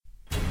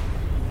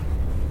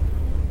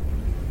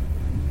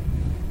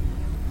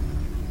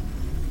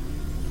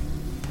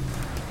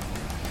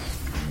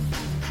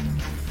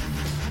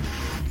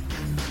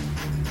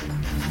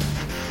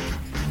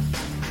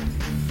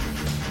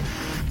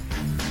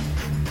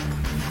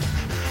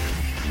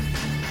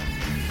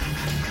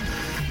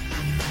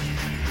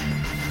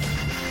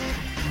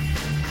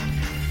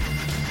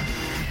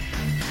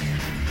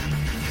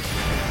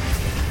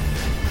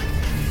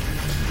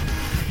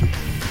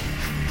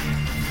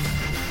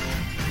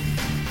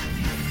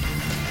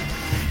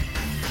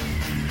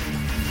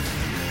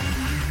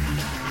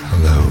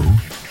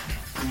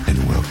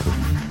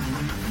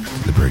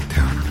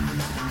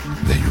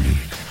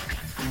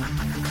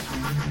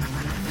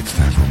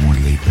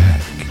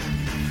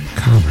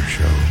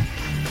show.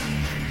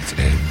 It's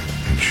Ed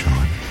and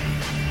Sean.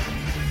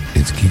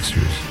 It's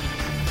Geeksters.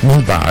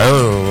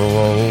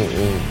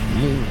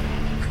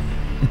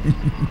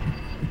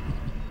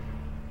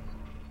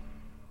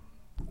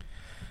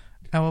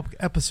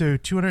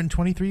 Episode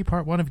 223,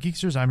 part 1 of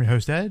Geeksters. I'm your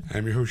host, Ed.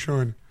 I'm your host,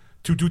 Sean.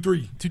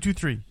 223.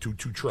 223.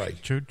 22 tray.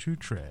 22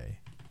 tray.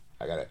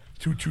 I got it.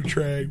 22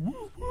 tray.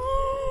 Woo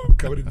woo.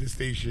 Coming to the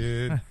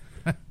station.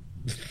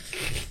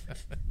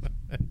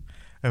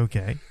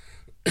 Okay.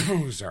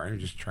 Sorry, I'm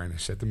just trying to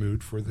set the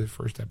mood for the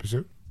first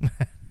episode.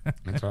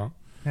 That's all.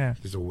 Yeah.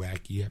 It's a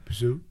wacky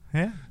episode.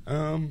 Yeah.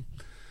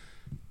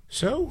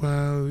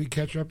 So we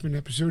catch up in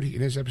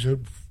this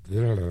episode.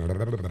 Let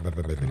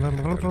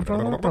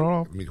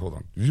me hold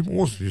on.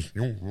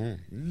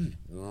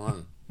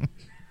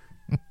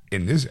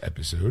 In this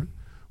episode,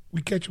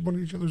 we catch up on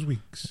each other's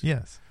weeks.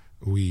 Yes.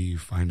 We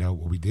find out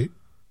what we did,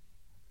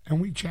 and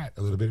we chat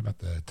a little bit about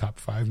the top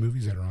 5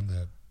 movies that are on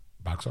the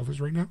box office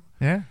right now.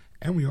 Yeah.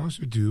 And we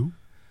also do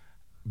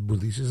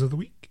releases of the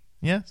week,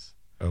 Yes.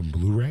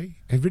 Blu-ray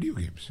and video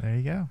games. There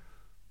you go.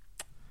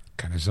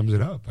 Kind of sums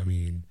it up. I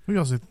mean,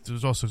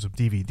 There's also some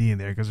DVD in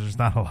there because there's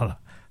not a lot of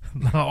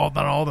not all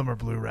of them are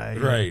Blu-ray.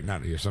 right?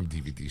 Not some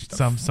DVD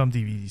stuff. Some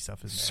DVD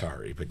stuff is there.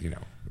 Sorry, but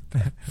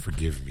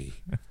forgive me.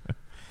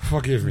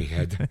 Forgive me,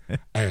 Ed.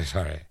 I'm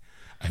sorry.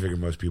 I figure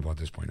most people at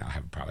this point now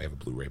probably have a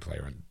Blu-ray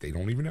player and they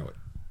don't even know it.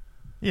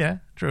 Yeah,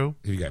 true.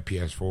 If you got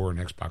PS4 and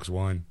Xbox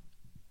One,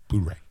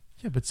 Blu-ray.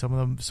 Yeah, but some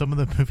of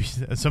the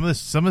movies, some of the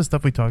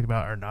stuff we talked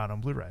about are not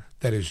on Blu-ray.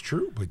 That is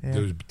true, but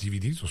those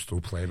DVDs will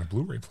still play on a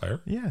Blu-ray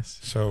player. Yes.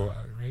 So,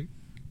 right?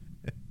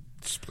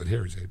 Split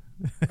hairs, Ed.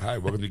 Hi,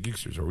 welcome to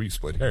Geeksters, where we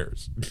split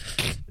hairs.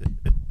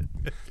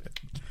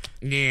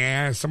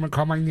 Yeah, someone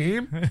call my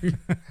name?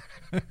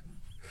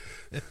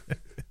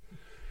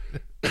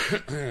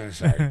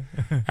 Sorry.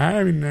 I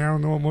don't know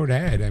what more to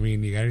add. I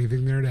mean, you got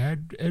anything there to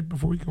add, Ed,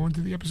 before we go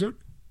into the episode?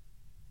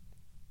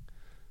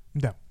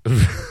 No.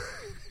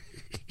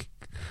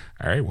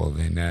 All right, well,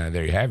 then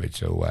there you have it.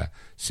 So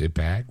sit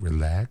back,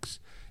 relax,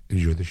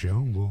 enjoy the show,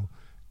 and we'll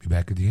be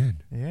back at the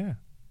end. Yeah.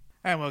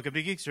 And welcome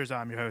to Geeksters.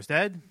 I'm your host,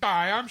 Ed.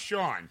 Hi, I'm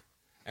Sean.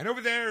 And over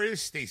there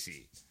is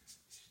Stacy.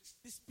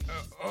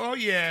 Oh,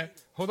 yeah.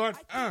 Hold on.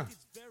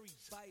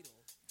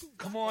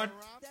 Come on.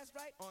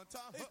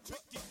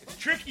 It's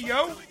tricky,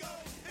 yo.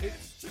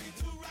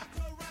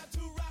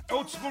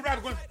 Old school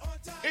rap.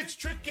 It's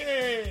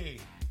tricky.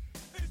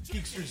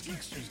 Geeksters.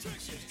 It's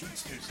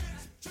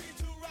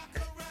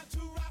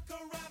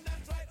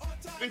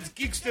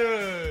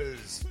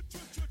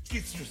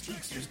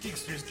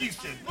Geeksters.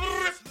 Geeksters.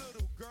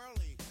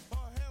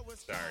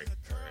 Sorry.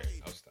 All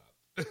right, I'll stop.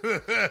 All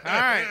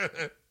right.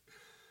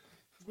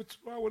 What's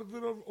wrong with a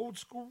little old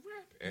school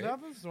rap, Ed?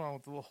 Nothing's wrong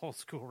with the little old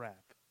school rap.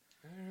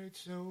 All right,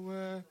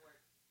 so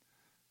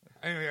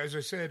anyway, as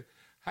I said,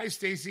 hi,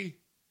 Stacy.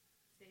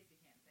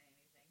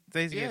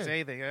 Stacey Yeah. can't say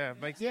anything. Yeah,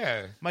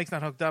 Yeah. Mike's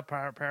not hooked up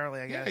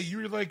apparently, I Yeah, guess. you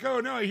were like, oh,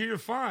 no, I hear you're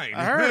fine.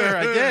 I heard her.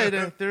 I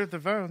did. They're at the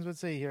phones.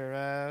 Let's see here.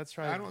 Let's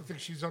try. I don't think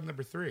she's on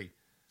number 3.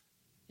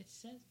 It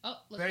says, oh,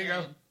 look. There you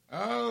go.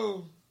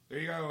 Oh, there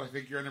you go. I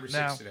think you're on number 6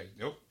 No. today.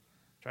 Nope.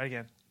 Try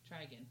again.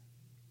 Try again.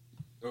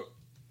 Oh,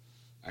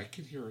 I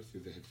can hear her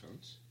through the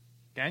headphones.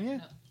 Can you?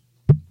 No.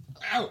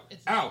 Ow!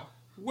 It's Ow!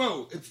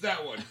 Whoa! It's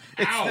that one.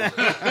 Ow!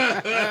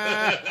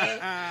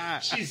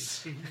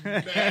 She's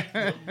back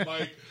from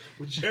Mike.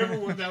 Whichever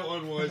one that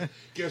one was,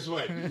 guess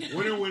what?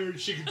 Winner,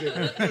 chicken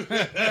dinner.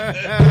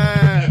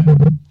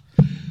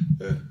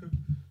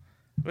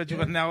 Which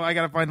one? Now I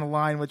got to find the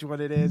line. Which one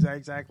it is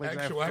exactly? I have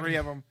Actually, 3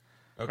 of them.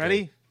 Okay.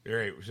 Ready? All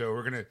right. So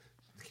we're gonna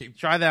keep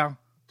Try now.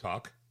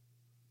 talk.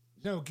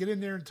 No, get in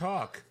there and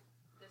talk.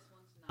 This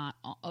one's not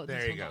on. Oh, There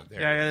this you one's go. on.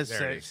 There, Yeah, it is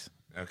there 6. is.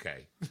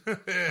 Okay. All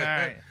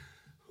right.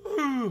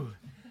 Whew.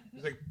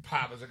 It's like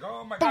pop. I was like,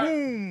 oh my god.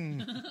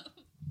 Boom.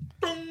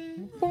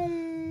 Boom.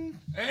 Boom.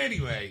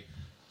 Anyway,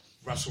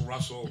 Russell.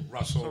 Russell. Look,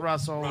 it's not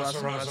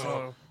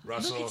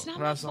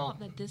my Russell. fault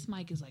that this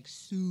mic is like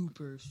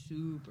super,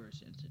 super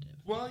sensitive.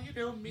 Well,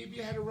 maybe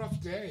you had a rough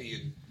day,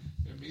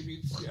 and maybe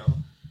it's, Cry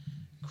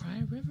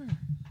River.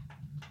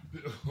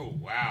 Oh,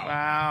 wow.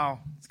 Wow.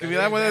 It's going to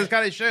be one of those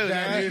kind of shows.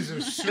 That right? is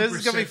a super This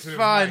is going to be sensitive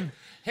fun. mic.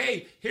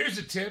 Hey, here's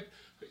a tip.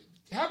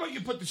 How about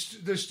you put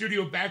the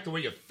studio back the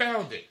way you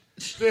found it?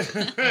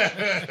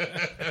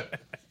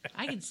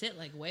 I can sit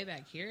like way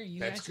back here. You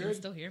That's guys can good.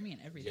 still hear me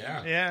and everything.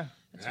 Yeah. Yeah.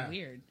 That's Yeah.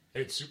 weird.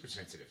 It's super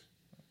sensitive.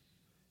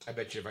 I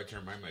bet you if I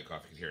turn my mic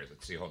off, you can hear it.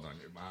 Let's see. Hold on.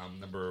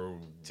 Number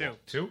 2.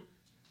 2?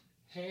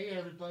 Hey,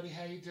 everybody.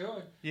 How you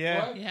doing?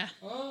 Yeah. What? Yeah.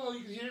 Oh,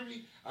 you can hear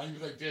me? I'd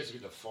be like this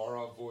with a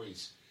far-off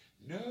voice.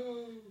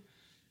 No,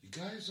 you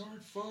guys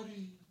aren't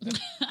funny.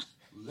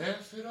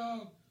 Laugh it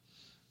up.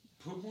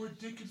 Put more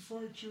dick and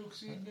fart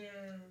jokes in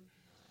there.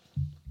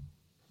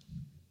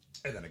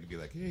 And then I could be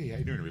like, hey, how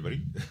you doing,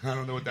 everybody? I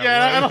don't know what that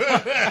was.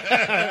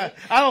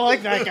 I don't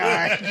like that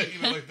guy.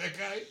 You don't like that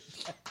guy?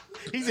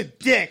 He's a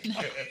dick.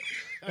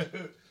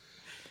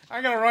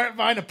 I got to run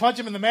behind to punch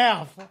him in the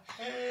mouth.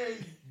 Hey,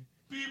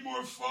 be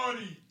more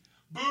funny.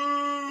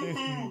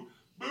 Boo!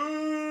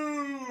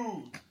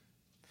 Boo!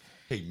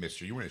 Hey,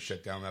 mister, you want to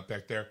shut down that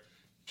back there?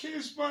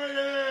 Kiss my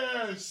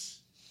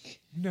ass.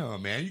 No,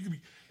 man. You can be.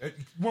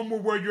 One more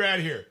word, you're out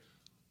of here.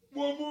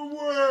 One more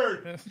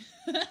word.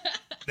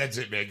 That's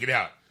it, man. Get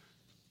out.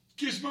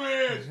 Kiss my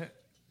ass.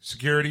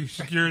 Security.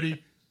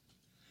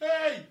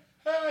 Hey.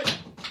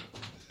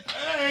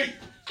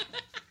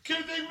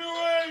 Can't take me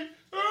away.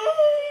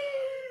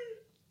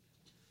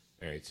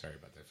 All right, sorry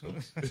about that,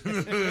 folks.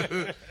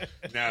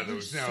 now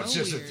it's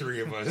just weird. the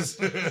three of us.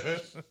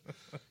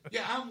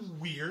 Yeah, I'm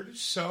weird.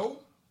 So,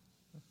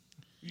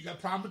 you got a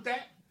problem with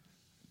that?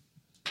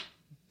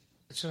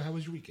 So, how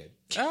was your weekend?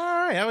 All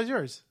right, how was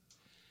yours?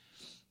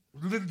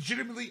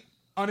 Legitimately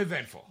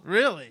uneventful.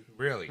 Really?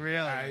 Really.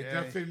 Really?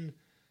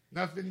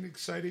 Nothing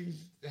exciting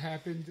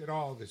happened at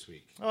all this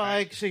week. Well, I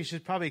actually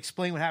should probably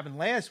explain what happened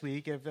last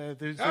week if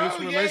there's those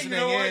who are yeah, listening you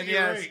know what? in. You're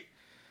Yes.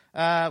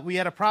 right. We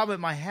had a problem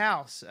at my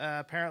house.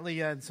 Apparently,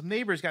 some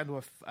neighbors got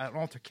into an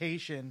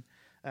altercation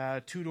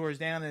 2 doors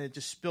down, and it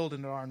just spilled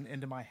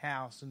into my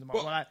house,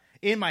 not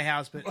in my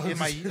house, but in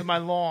my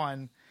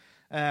lawn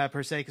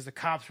per se, because the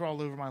cops were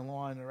all over my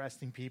lawn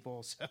arresting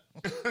people. So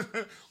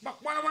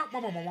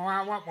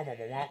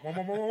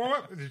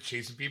They're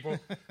chasing people.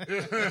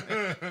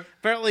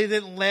 apparently, it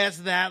didn't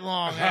last that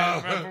long,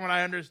 from what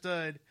I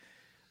understood.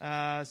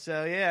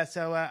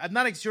 So I'm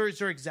not sure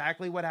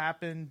exactly what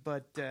happened,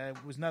 but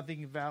it was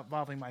nothing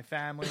involving my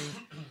family.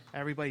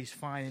 Everybody's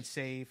fine and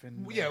safe.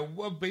 And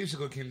Well,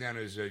 basically, it came down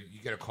as you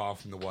get a call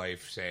from the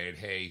wife saying,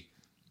 "Hey,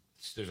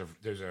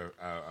 there's a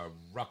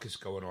ruckus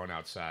going on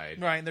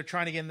outside." right, and they're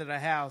trying to get into the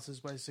house. Is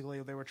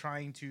basically they were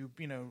trying to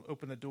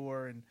open the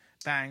door and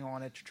bang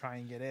on it to try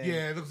and get in.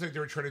 Yeah, it looks like they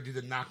were trying to do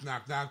the knock,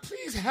 knock, knock.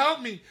 Please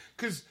help me,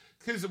 because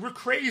we're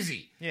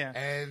crazy. Yeah.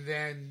 And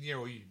then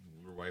your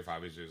wife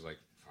obviously was like,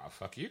 "Oh,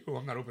 fuck you!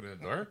 I'm not opening the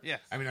door." Yes.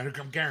 I mean, I'm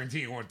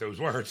guaranteeing you weren't those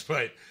words,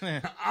 but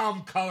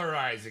I'm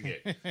colorizing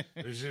it.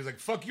 She was like,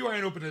 "Fuck you! I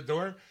ain't opening the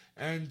door."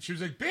 And she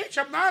was like, "Bitch,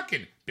 I'm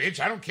knocking. Bitch,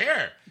 I don't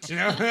care."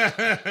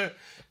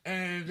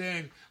 And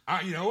then,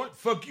 you know what?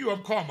 Fuck you!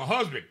 I'm calling my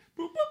husband.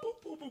 Boop boop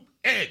boop boop boop.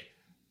 Ed,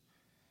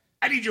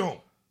 I need you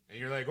home. And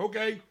you're like,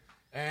 okay.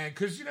 And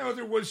because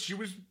she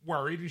was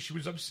worried and she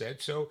was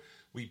upset, so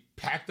we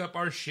packed up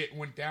our shit and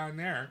went down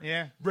there.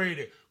 Yeah. Ready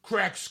to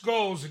crack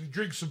skulls and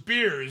drink some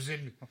beers,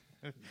 and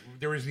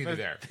there was neither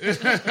there.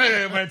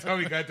 By the time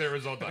we got there, it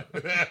was all done.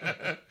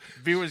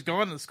 Viewers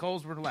gone, and the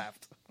skulls were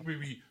left.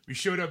 We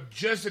showed up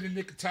just in the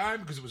nick of time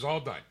because it was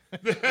all done.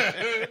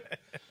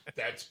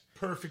 That's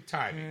perfect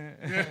timing.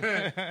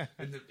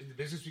 In the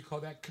business, we call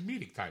that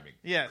comedic timing.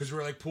 Yes. Because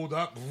we're like pulled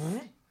up.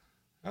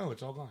 Oh,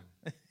 it's all gone.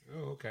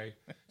 Oh, okay.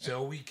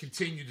 So we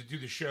continued to do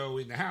the show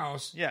in the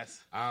house.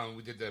 Yes.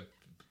 We did the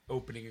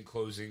opening and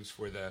closings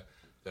for the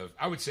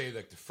I would say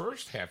like the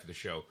first half of the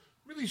show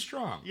really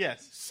strong.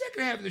 Yes.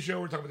 Second half of the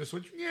show, we're talking about the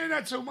switch. Yeah,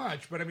 not so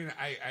much. But I mean,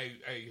 I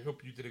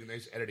hope you did a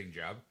nice editing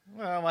job.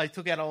 Well, I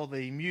took out all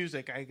the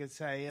music, I could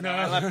say. No.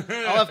 I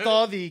left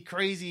all the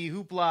crazy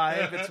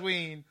hoopla in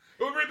between.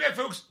 We'll be right back,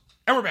 folks.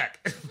 And we're back.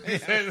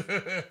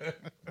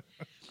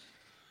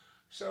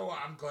 So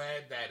I'm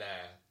glad that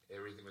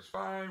everything was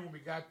fine when we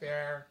got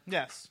there.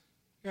 Yes.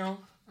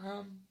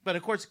 But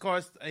of course, it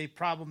caused a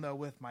problem, though,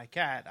 with my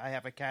cat. I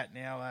have a cat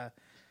now.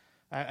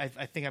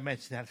 I think I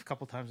mentioned that a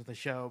couple times on the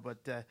show,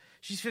 but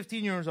she's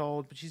 15 years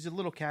old, but she's a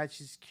little cat.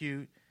 She's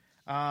cute.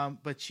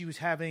 But she was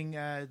having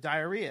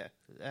diarrhea.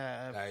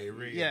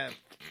 Diarrhea. Yeah.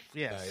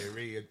 Yes.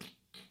 Diarrhea.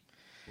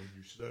 When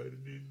you're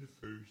sliding in the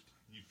first,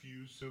 you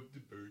feel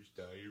something burst.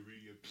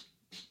 Diarrhea.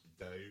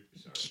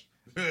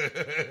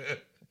 Sorry.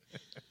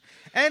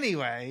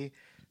 Anyway,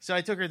 so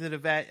I took her to the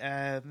vet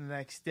the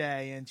next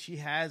day, and she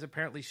has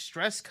apparently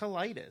stress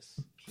colitis.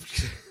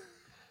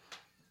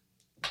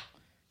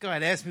 Go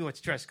ahead, ask me what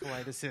stress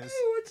colitis is.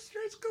 What's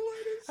stress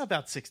colitis?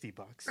 About $60.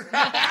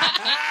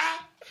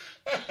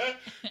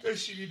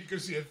 Does she need to go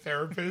see a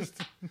therapist?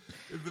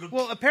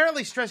 Well,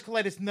 apparently stress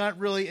colitis not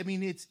really. I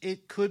mean,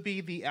 it could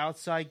be the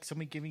outside,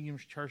 somebody giving you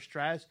her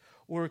stress,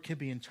 or it could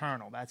be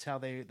internal. That's how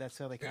they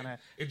kind of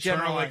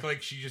internal,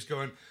 like she's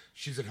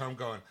at home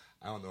going,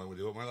 I don't know what I'm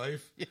gonna do with my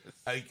life. Yes.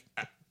 Like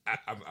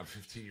I'm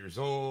 15 years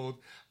old.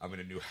 I'm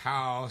in a new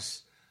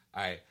house.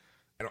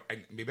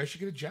 Maybe I should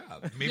get a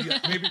job. Maybe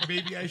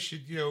I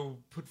should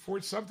put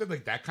forth something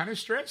like that kind of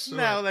stress. Or?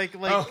 No, like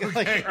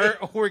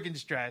organ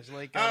stress.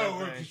 Like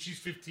because she's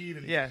 15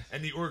 and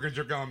and the organs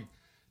are going.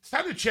 It's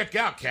time to check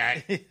out,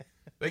 Kat.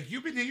 Like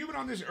you've been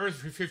on this earth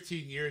for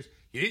 15 years.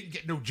 You didn't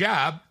get no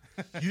job.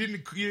 You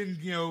didn't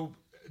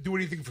do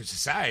anything for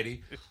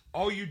society.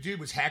 All you did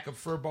was hack up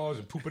fur balls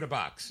and poop in a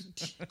box.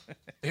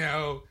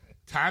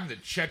 Time to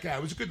check out.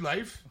 It was a good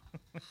life.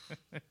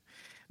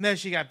 No,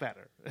 she got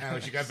better. Oh,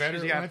 she got better?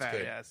 She got That's better,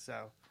 good. yeah,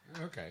 so.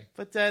 Okay.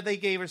 But they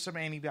gave her some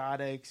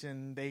antibiotics,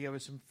 and they gave her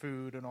some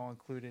food and all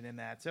included in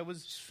that. So it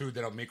was... Food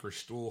that'll make her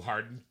stool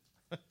harden?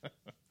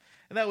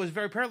 And that was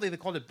apparently they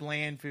called it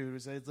bland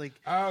food. So it's like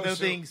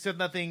nothing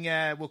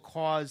will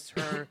cause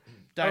her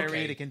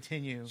diarrhea to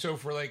continue. So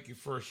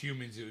for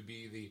humans, it would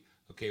be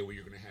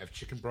you're going to have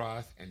chicken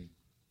broth and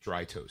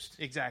dry toast.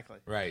 Exactly.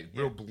 Right.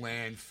 Real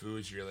bland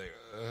foods. You're like,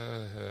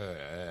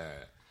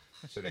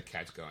 So the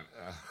cat's going,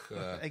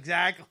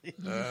 Exactly.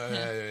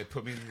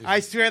 put me in this. I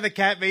swear the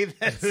cat made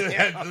that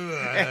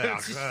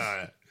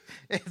sound.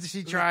 And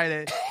she tried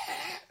it.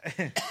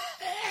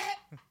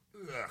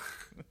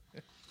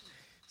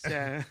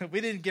 So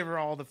we didn't give her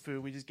all the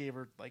food. We just gave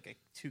her like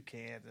 2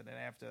 cans, and then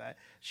after that,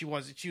 she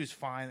was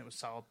fine. It was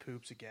solid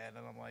poops again,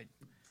 and I'm like,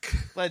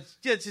 let's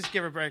just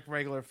give her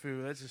regular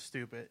food. That's just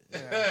stupid.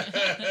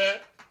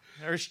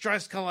 Her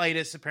stress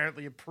colitis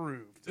apparently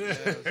approved.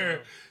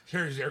 Her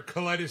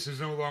colitis is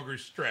no longer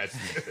stressed.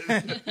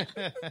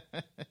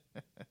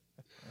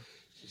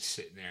 She's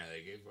sitting there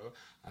like, well,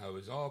 I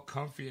was all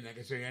comfy, and like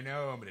I say, I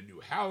know I'm in a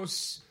new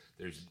house.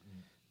 There's,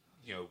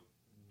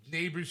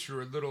 neighbors who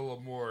are a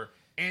little more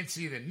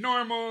antsy than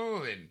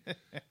normal, and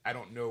I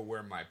don't know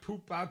where my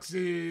poop box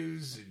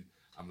is, and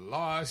I'm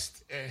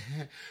lost. I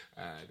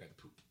got to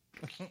poop.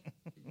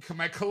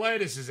 My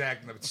colitis is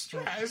acting up. It's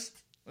stressed.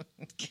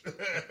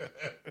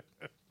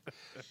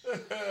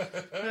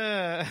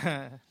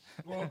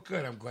 Well,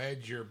 good. I'm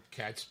glad your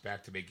cat's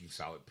back to making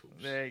solid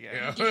poops. There you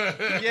go.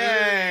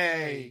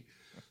 Yay!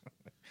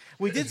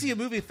 We did see a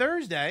movie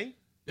Thursday.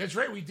 That's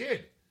right, we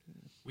did.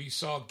 We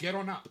saw Get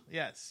On Up.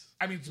 Yes.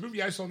 I mean, it's a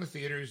movie I saw in the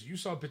theaters. You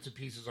saw bits and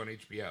pieces on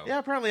HBO. Yeah,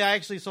 apparently I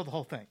actually saw the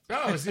whole thing.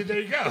 Oh, see, there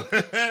you go.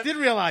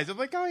 Didn't realize. I'm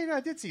like, oh, I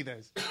did see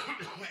this.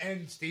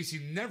 And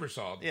Stacy never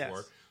saw it before.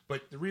 Yes.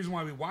 But the reason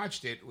why we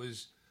watched it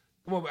was,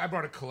 well, I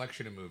brought a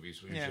collection of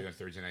movies we usually on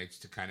Thursday nights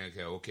to kind of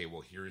go, okay,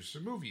 well, here's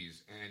some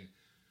movies.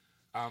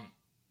 And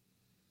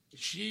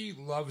she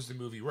loves the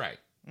movie Ray.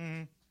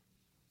 Mm-hmm.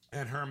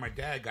 And her and my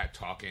dad got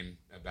talking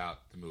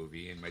about the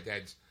movie. And my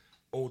dad's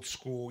old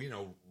school,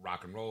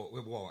 rock and roll.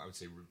 Well, I would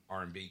say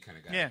R&B kind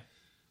of guy. Yeah.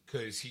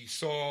 Because he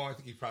saw, I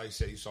think he probably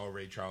said he saw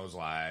Ray Charles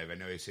live. I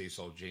know he said he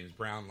saw James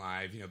Brown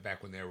live,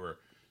 back when they were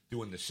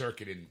doing the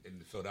circuit in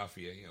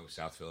Philadelphia,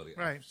 South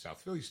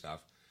Philly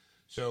stuff.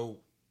 So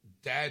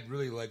Dad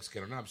really likes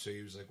Get On Up. So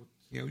he was like,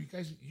 you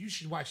guys, you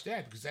should watch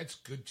that because that's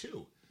good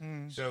too.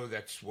 Mm. So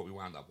that's what we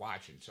wound up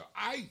watching. So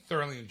I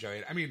thoroughly enjoyed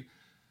it. I mean,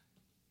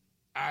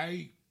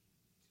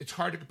 it's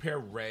hard to compare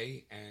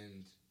Ray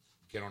and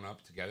Get On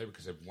Up together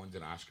because one's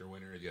an Oscar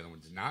winner, the other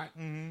one's not.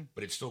 Mm-hmm.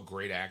 But it's still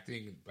great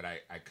acting. But I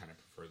kind of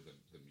prefer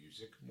the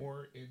music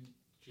more in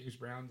James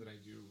Brown than I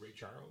do Ray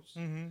Charles.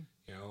 Mm-hmm.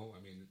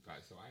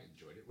 So I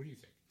enjoyed it. What do you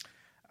think?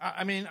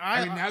 I mean,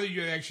 now that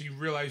you actually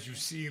realize you've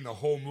seen the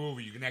whole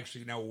movie, you can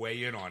actually now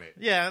weigh in on it.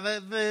 Yeah,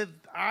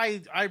 I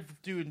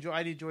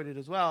enjoyed it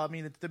as well. I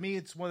mean, to me,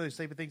 it's one of those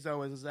type of things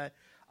though is that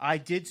I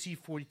did see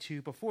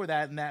 42 before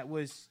that, and that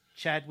was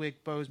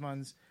Chadwick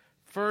Boseman's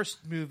first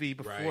movie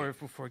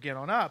before Get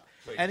On Up.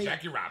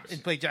 Jackie Robinson.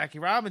 And played Jackie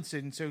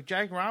Robinson. So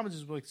Jackie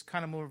Robinson was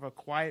kind of more of a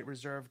quiet,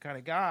 reserved kind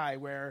of guy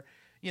where,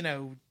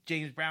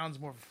 James Brown's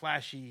more of a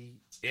flashy,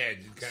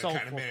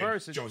 soulful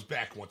person. Joe's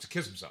back and wants to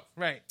kiss himself.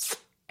 Right.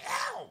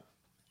 Ow!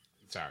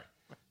 Sorry.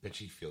 Bet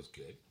she feels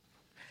good.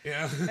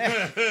 Yeah.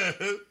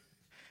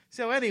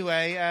 So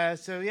anyway,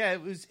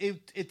 it was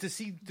to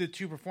see the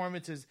two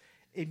performances.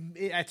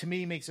 It to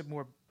me makes it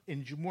more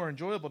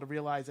enjoyable to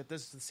realize that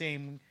this is the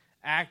same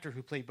actor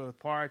who played both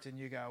parts, and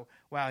you go,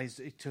 wow, he's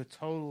a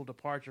total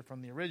departure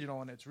from the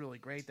original, and it's really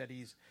great that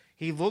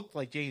he looked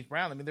like James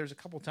Brown. I mean, there's a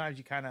couple times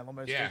you kind of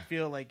almost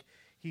feel like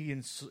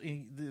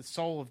the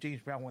soul of James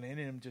Brown went in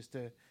him just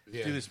to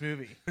do this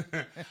movie.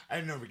 I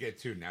didn't forget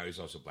too. Now he's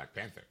also Black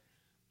Panther.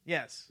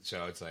 Yes.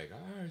 So it's like,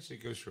 so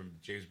it goes from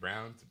James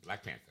Brown to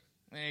Black Panther.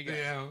 There you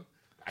go.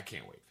 I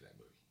can't wait for that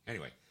movie.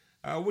 Anyway,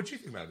 what do you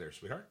think about it there,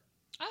 sweetheart?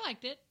 I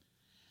liked it.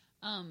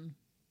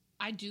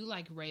 I do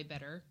like Ray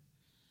better.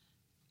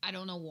 I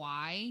don't know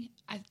why.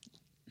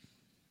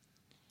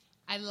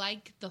 I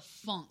like the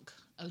funk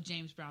of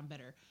James Brown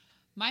better.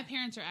 My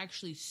parents are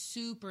actually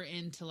super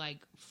into like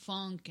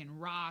funk and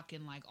rock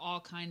and like all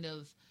kind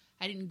of.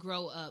 I didn't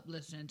grow up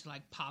listening to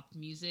like pop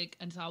music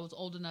until I was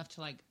old enough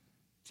to like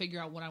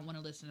figure out what I want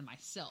to listen to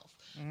myself.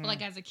 But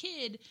like as a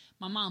kid,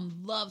 my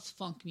mom loves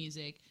funk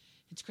music.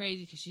 It's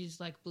crazy because she's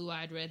like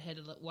blue-eyed,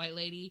 redheaded white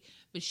lady,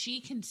 but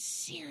she can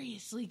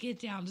seriously get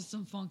down to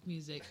some funk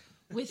music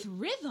with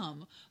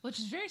rhythm, which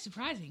is very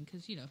surprising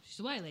because, she's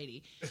a white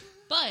lady.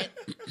 But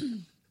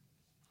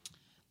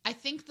I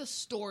think the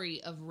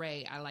story of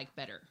Ray I like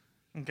better.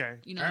 Okay.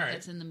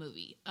 That's in the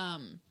movie. I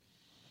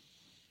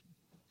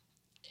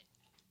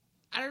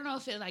don't know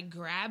if it like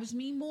grabs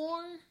me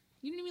more.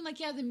 You know what I mean? Like,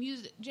 yeah, the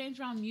music, James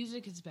Brown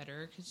music is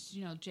better because,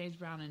 James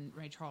Brown and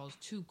Ray Charles,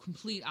 two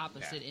complete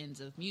opposite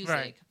ends of music.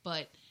 Right.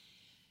 But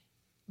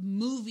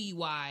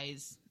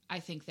movie-wise, I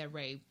think that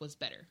Ray was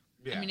better.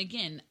 Yeah. I mean,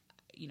 again,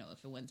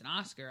 if it wins an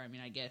Oscar, I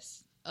mean, I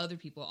guess other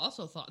people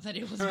also thought that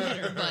it was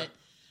better. But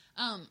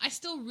I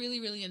still really,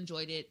 really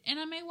enjoyed it.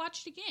 And I may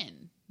watch it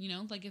again.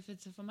 Like if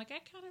I'm like,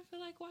 I kind of feel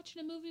like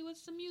watching a movie with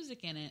some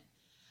music in it,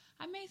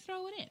 I may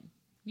throw it in.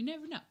 You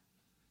never know.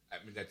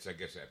 I mean, that's, I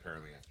guess,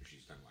 apparently after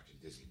she's done watching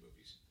Disney movies.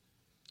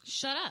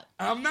 Shut up.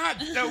 I'm not.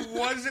 That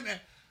wasn't.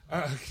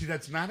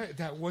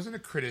 That wasn't a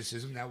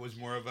criticism. That was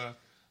more of a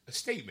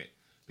statement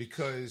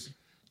because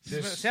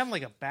Sound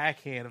like a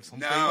backhand of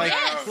something. No,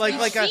 Yes, like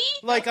see?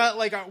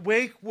 like a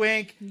wink,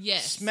 wink,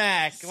 Yes.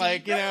 smack. See?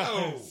 Like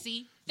No.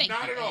 See? Thank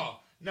Not you. at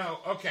all. No,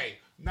 okay.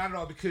 Not at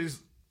all, because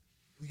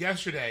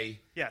yesterday,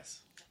 yes,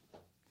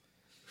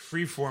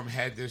 Freeform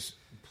had this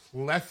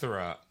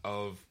plethora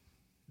of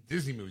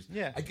Disney movies.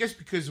 Yeah. I guess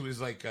because it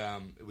was like,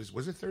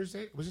 was it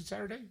Thursday? Was it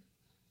Saturday?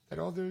 That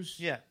all those?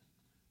 yeah.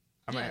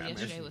 I'm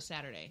Yesterday asking- was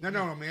Saturday. No,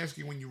 I'm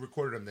asking when you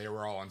recorded them, they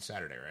were all on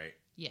Saturday, right?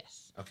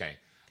 Yes. Okay.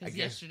 I Because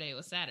guess yesterday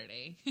was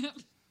Saturday.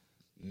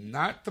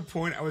 not the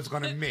point I was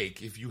going to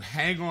make. If you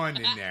hang on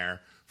in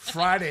there,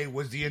 Friday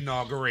was the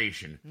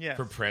inauguration Yes.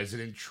 for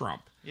President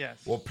Trump. Yes.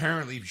 Well,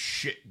 apparently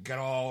shit got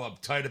all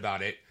uptight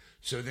about it.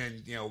 So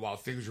then, while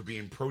things were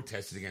being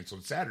protested against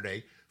on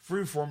Saturday,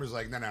 Freeform was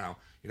like, no.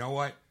 You know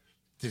what?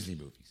 Disney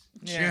movies.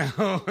 Yeah.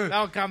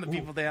 That'll calm the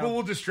people down.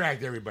 We'll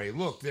distract everybody.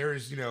 Look,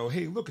 there's,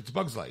 hey, look, it's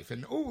Bug's Life.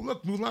 And, oh,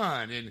 look,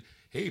 Mulan. And,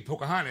 hey,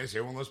 Pocahontas.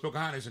 Everyone loves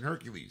Pocahontas and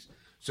Hercules.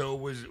 So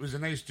it was a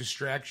nice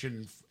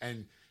distraction.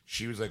 And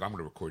she was like, I'm going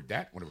to record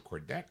that. I'm going to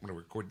record that. I'm going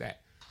to record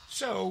that.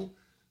 So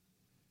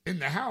in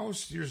the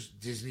house, there's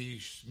Disney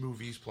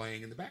movies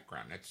playing in the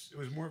background. It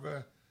was more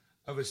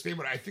of a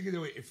statement. I think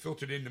it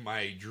filtered into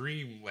my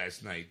dream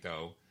last night,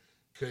 though,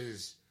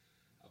 because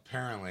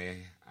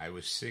apparently I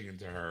was singing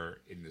to her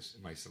in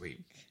my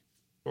sleep.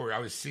 Or I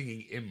was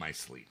singing in my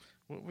sleep.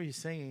 What were you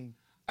singing?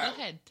 Go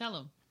ahead. Tell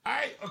them.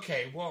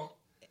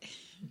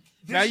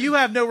 Now you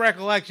have no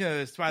recollection of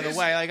this, by the This-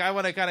 way. Like I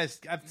want to kind of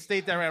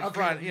state that right up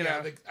front. You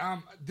know.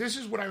 This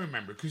is what I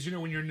remember, because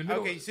when you're in the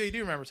middle. Okay, so you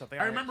do remember something.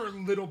 I all right. remember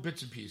little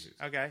bits and pieces.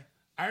 Okay.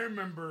 I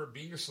remember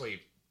being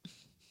asleep,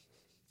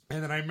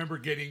 and then I remember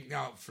getting.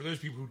 Now, for those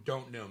people who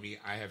don't know me,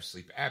 I have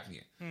sleep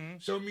apnea. Mm-hmm.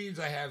 So it means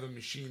I have a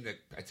machine that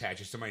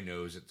attaches to my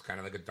nose. It's kind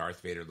of like a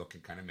Darth Vader looking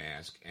kind of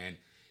mask, and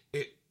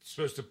it's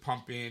supposed to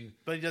pump in.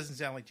 But he doesn't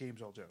sound like James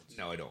Earl Jones.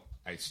 No, I don't.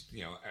 I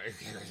smell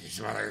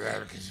like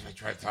that because if I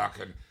try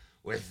talking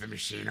with the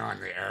machine on,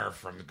 the air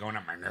from going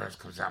up my nose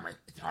comes out.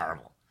 It's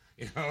horrible.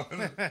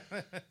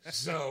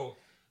 So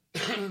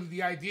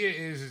the idea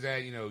is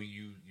that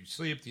you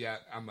sleep.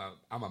 I'm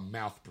a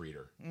mouth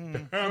breather.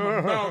 I'm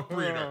a mouth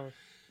breather,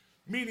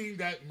 meaning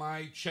that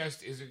my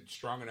chest isn't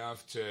strong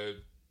enough to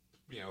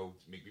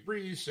make me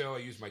breathe. So I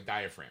use my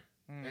diaphragm,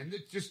 and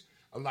it's just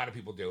a lot of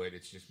people do it.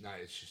 It's just not.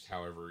 It's just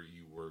however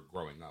you were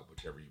growing up,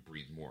 whichever you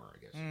breathe more. I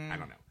guess I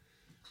don't know.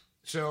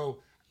 So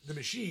the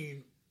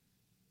machine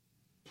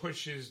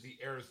pushes the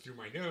air through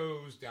my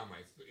nose, down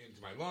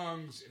into my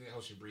lungs, and it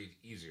helps you breathe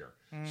easier.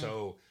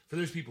 So for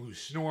those people who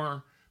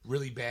snore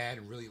really bad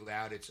and really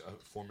loud, it's a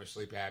form of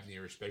sleep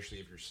apnea, especially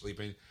if you're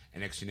sleeping,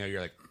 and next thing you know, you're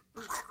like,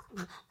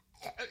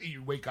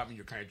 you wake up and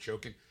you're kind of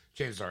choking.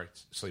 Chances are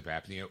it's sleep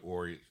apnea,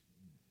 or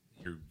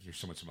you're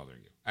someone smothering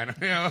you. I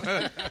don't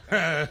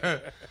know.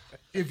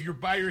 If you're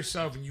by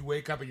yourself and you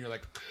wake up and you're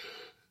like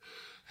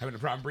having a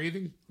problem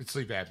breathing, it's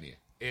sleep apnea.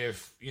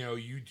 If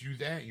you do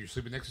that and you're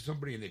sleeping next to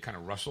somebody and they kind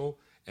of rustle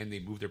and they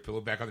move their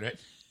pillow back on their head,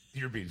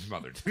 you're being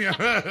smothered.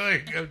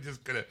 I'm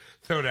just gonna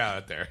throw it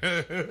out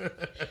there.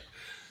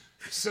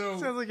 So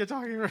Sounds like you're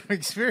talking from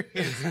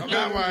experience. I'm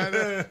not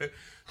lying.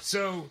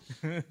 So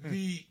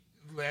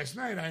last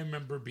night I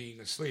remember being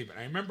asleep, and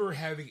I remember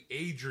having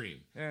a dream.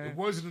 Yeah. It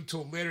wasn't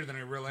until later that I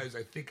realized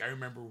I think I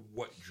remember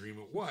what dream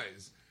it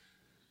was.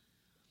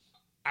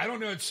 I don't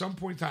know, at some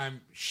point in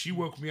time, she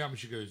woke me up and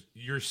she goes,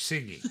 "You're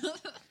singing."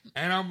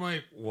 And I'm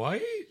like,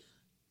 "What?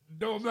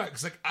 No, I'm not."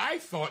 Because I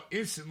thought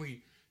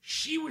instantly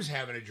she was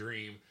having a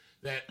dream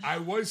that I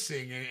was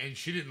singing and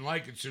she didn't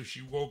like it, so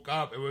she woke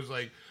up and was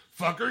like,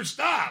 "Fucker,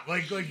 stop!"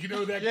 Like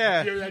that.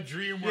 Yeah. That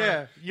dream where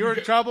Yeah, you're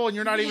in trouble and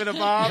you're not even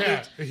involved.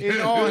 Yeah.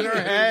 It's all in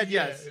her head.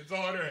 Yeah, Yes. it's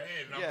all in her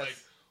head. And I'm Yes. like,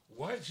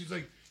 "What?" She's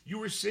like, "You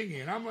were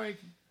singing," and I'm like,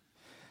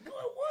 "No,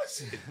 I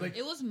wasn't." Like,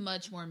 It was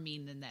much more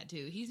mean than that,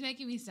 too. He's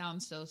making me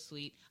sound so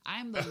sweet.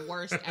 I'm the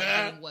worst at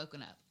getting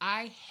woken up.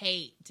 I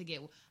hate to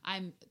get...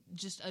 I'm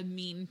just a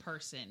mean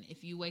person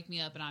if you wake me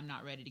up and I'm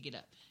not ready to get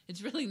up.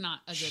 It's really not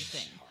a good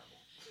thing.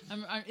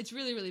 It's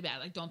really, really bad.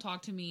 Like, don't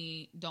talk to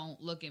me. Don't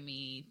look at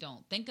me.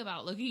 Don't think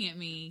about looking at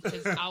me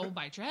because I will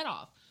bite your head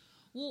off.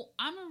 Well,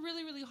 I'm a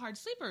really, really hard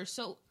sleeper.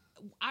 So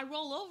I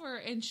roll over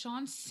and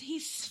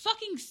he's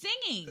fucking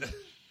singing.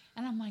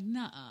 And I'm like,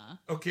 nuh-uh.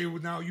 okay,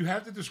 well, now you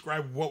have to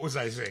describe what was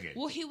I singing.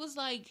 Well, he was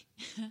like,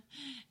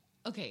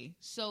 okay,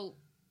 so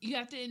you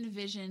have to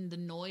envision the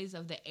noise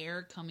of the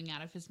air coming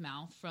out of his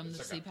mouth from the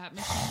CPAP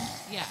machine.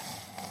 Yeah.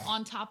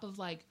 On top of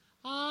like,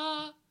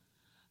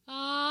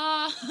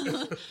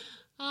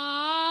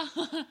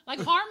 like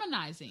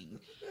harmonizing,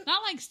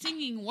 not like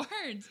singing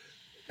words.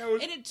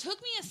 And it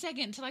took me a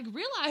second to like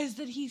realize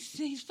that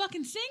he's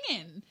fucking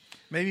singing.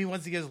 Maybe he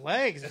wants to get his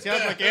legs. It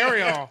sounds like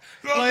Ariel.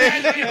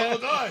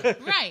 Hold on.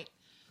 Right.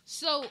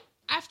 So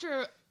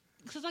after,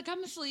 because like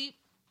I'm asleep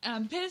and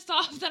I'm pissed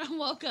off that I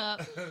woke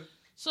up.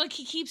 So like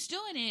he keeps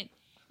doing it,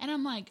 and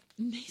I'm like,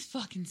 he's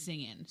fucking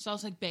singing. So I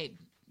was like, babe,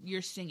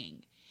 you're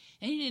singing,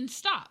 and he didn't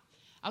stop.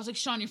 I was like,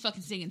 Sean, you're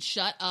fucking singing.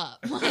 Shut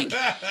up. Like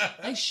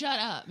shut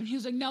up. And he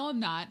was like, no, I'm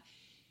not.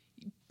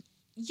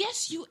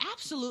 Yes, you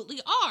absolutely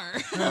are.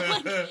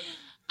 Like,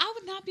 I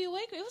would not be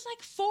awake. It was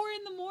like 4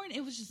 a.m.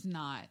 It was just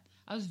not.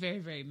 I was very,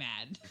 very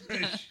mad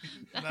that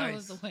I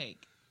was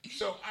awake.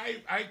 So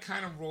I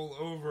kind of roll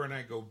over and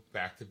I go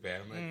back to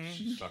bed. I'm like,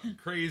 she's fucking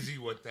crazy.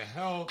 What the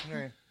hell?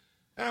 Right.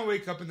 And I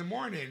wake up in the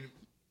morning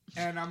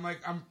and I'm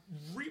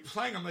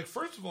replaying. I'm like,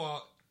 first of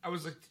all, I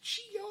was like, did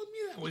she yell at me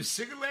that I was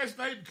singing last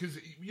night? Because,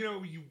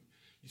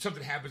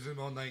 something happens in the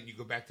middle of the night and you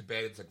go back to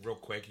bed. It's like real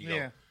quick. You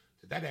go,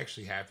 did that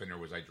actually happen or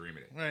was I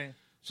dreaming it? Right.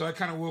 So I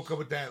kind of woke up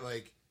with that,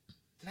 like,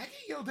 did I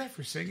get yelled at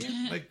for singing?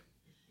 Like,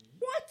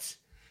 what?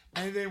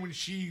 And then when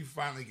she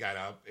finally got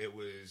up,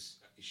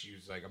 she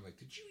was like, I'm like,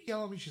 did you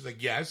yell at me? She's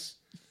like, yes.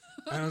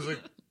 And I was like,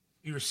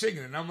 you were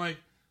singing. And I'm like,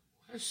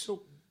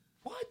 so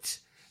what?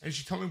 And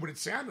she told me what it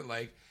sounded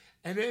like.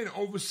 And then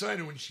all of a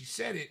sudden, when she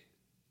said it,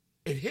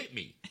 it hit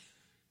me.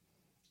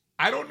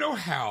 I don't know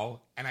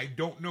how, and I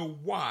don't know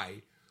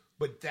why,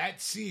 but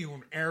that scene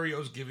when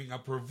Ariel's giving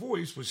up her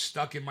voice was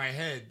stuck in my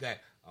head.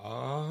 That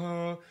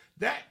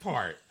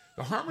part,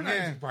 the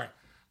harmonizing part.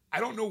 I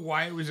don't know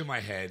why it was in my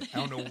head. I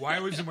don't know why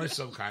it was in my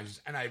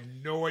subconscious. And I have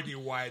no idea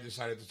why I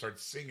decided to start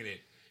singing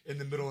it in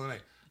the middle of the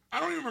night. I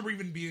don't even remember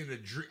even being in a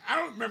dream. I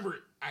don't remember,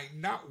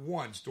 not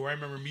once do I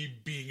remember me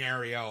being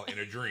Ariel in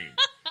a dream.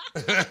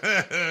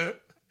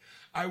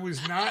 I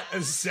was not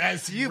a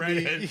sassy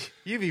redhead.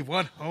 You be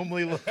one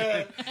homely looking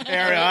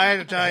Ariel, I have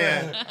to tell you.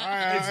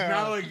 It's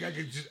not like I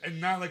could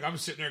not like I'm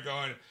sitting there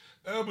going,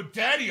 oh, but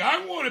Daddy,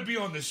 I want to be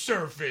on the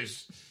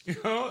surface.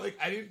 Like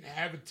I didn't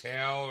have a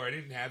tail, or I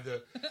didn't have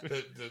the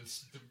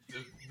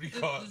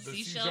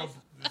seashell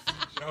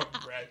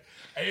bread.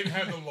 I didn't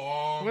have the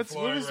long. What's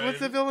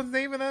the villain's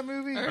name in that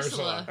movie?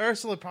 Ursula.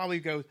 Ursula probably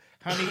goes,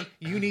 honey,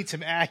 you need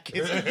some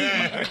Atkins.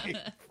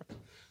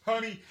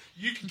 Honey,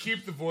 you can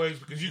keep the voice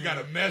because you got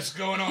a mess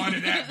going on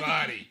in that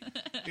body.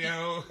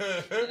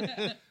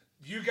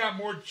 You got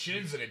more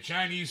chins than a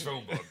Chinese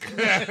phone book.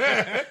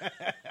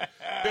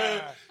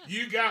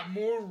 You got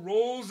more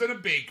rolls than a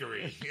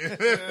bakery. You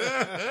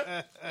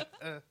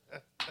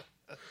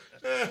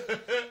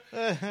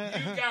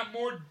got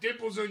more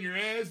dimples on your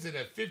ass than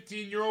a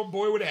 15-year-old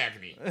boy with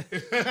acne.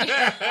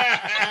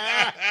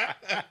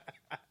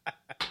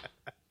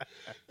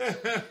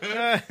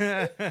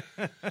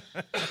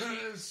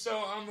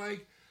 So I'm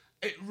like,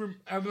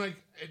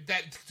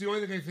 that's the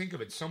only thing I think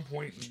of. At some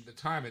point in the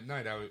time at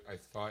night, I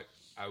thought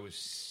I was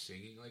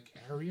singing like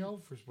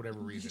Ariel for whatever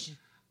reason.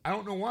 I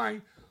don't know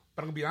why,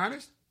 but I'm gonna be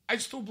honest. I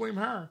still blame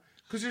her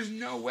because there's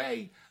no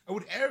way I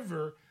would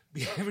ever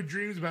be having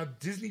dreams about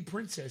Disney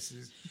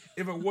princesses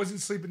if I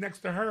wasn't sleeping next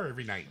to her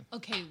every night.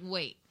 Okay,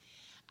 wait.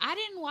 I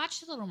didn't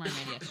watch The Little Mermaid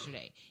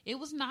yesterday. It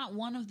was not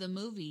one of the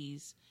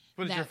movies.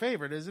 But it's your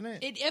favorite, isn't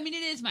it? It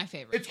is my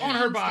favorite. It's on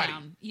her body.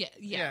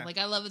 Yeah. Like,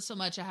 I love it so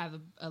much, I have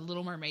a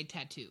Little Mermaid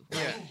tattoo.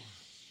 Right? Yeah.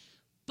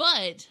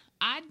 But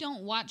I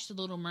don't watch The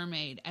Little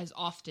Mermaid as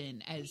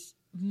often as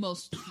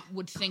most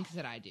would think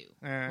that I do.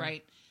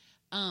 Right?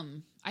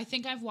 I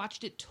think I've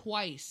watched it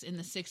twice in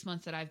the 6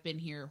 months that I've been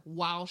here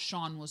while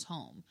Sean was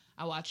home.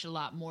 I watch a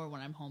lot more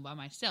when I'm home by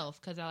myself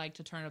because I like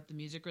to turn up the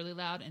music really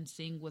loud and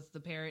sing with the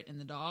parrot and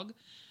the dog.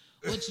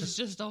 Which is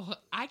just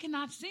I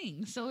cannot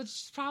sing, so it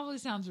probably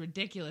sounds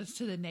ridiculous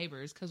to the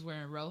neighbors because we're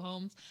in row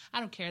homes. I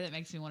don't care. That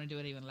makes me want to do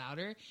it even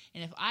louder.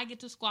 And if I get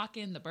to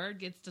squawking, the bird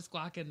gets to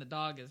squawking, the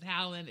dog is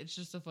howling. It's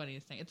just the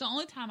funniest thing. It's the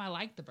only time I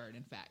like the bird,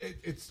 in fact.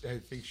 I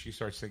think she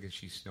starts thinking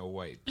she's Snow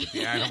White with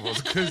the animals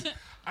because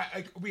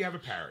we have a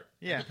parrot.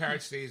 Yeah. The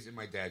parrot stays in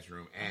my dad's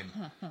room,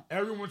 and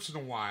every once in a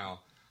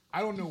while,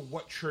 I don't know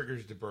what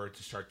triggers the bird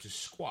to start to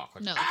squawk.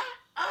 Like, not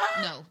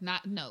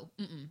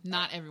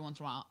every once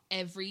in a while.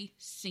 Every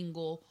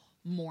single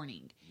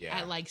morning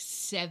at like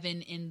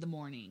 7 in the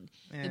morning,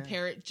 the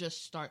parrot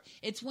just starts.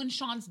 It's when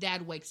Sean's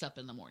dad wakes up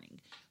in the morning,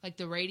 like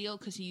the radio,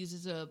 because he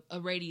uses a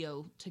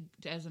radio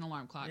as an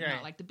alarm clock,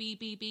 not like the beep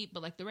beep beep,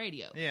 but like the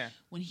radio. Yeah.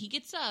 When he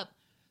gets up,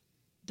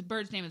 the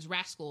bird's name is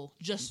Rascal,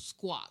 just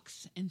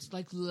squawks and it's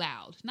like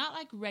loud, not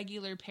like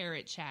regular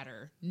parrot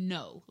chatter.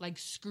 No, like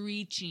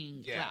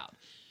screeching loud.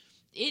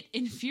 It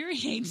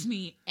infuriates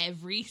me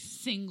every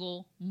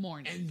single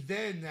morning. And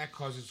then that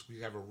causes, we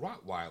have a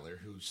Rottweiler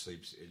who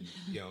sleeps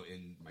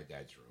in my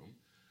dad's room.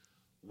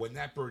 When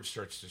that bird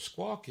starts to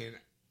squawk in,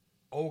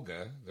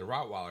 Olga, the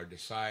Rottweiler,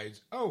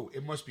 decides,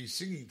 it must be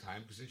singing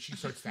time, because then she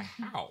starts to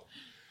howl.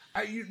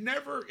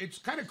 It's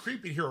kind of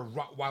creepy to hear a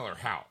Rottweiler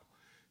howl.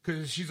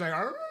 Because she's like,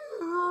 loud,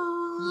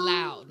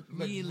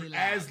 really loud.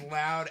 As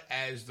loud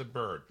as the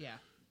bird. Yeah.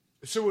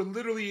 So it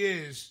literally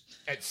is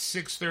at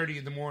 6:30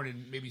 in the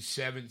morning, maybe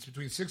 7, it's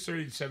between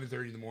 6:30 and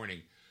 7:30 in the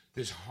morning,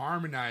 this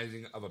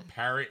harmonizing of a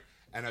parrot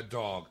and a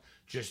dog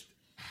just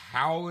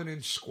howling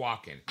and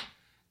squawking.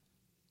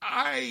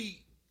 I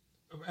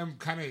am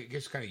kind of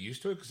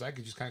used to it because I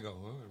can just kind of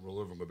go, roll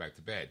over and go back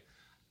to bed.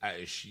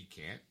 She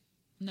can't.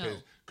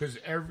 No. Because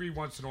every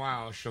once in a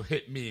while she'll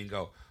hit me and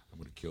go, I'm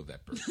going to kill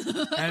that bird.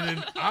 And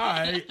then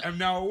I am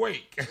now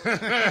awake.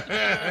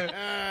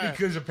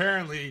 Because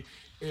apparently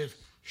if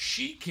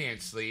she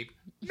can't sleep,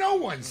 no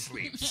one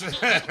sleeps.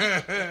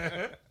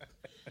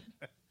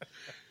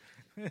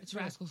 It's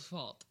Rascal's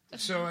fault.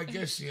 So I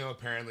guess,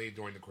 apparently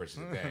during the course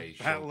of the day,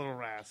 That little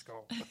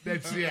rascal.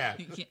 that's, yeah.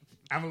 Yeah.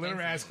 I'm a little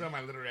rascal,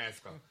 my little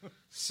rascal.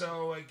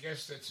 So I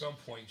guess at some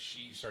point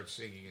she starts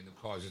singing and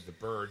it causes the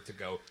bird to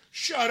go,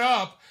 shut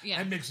up, Yeah.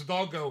 and makes the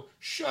dog go,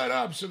 shut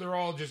up. So they're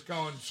all just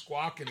going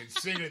squawking and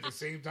singing at the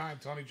same time,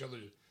 telling each other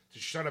to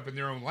shut up in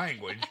their own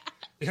language,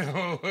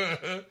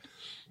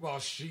 while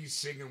she's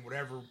singing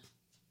whatever.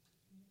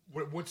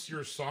 What's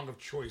your song of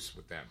choice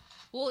with them?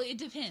 Well, it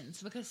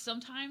depends because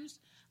sometimes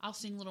I'll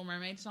sing Little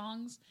Mermaid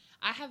songs.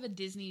 I have a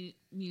Disney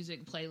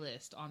music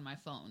playlist on my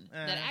phone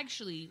that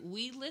actually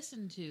we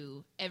listen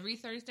to every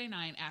Thursday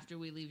night after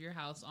we leave your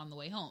house on the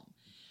way home.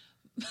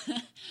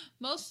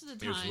 Most of the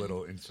time, Here's a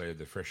little insight of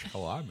the fresh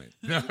alignment.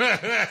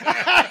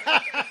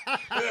 I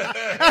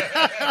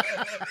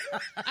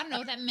don't know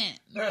what that meant.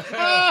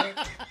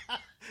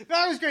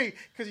 That was great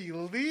because he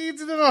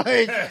leads into the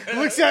mic,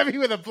 looks at me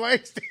with a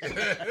blank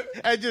stare,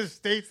 and just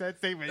states that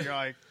statement. You're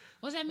like,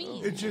 What does that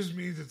mean? It just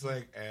means it's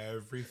like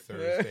every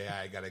Thursday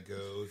I gotta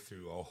go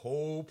through a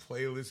whole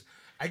playlist.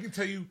 I can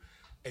tell you,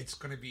 it's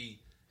gonna be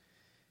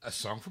a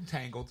song from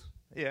Tangled.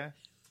 yeah,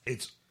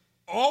 It's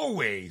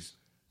always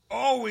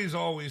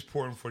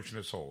Poor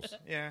Unfortunate Souls.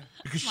 yeah.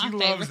 Because My she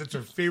loves, favorite. that's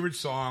her favorite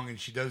song, and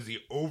she does the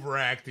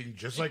overacting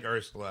just like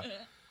Ursula.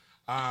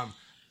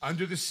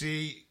 Under the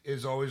Sea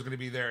is always going to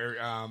be there.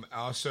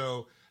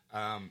 Also,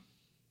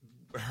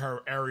 her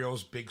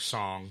Ariel's big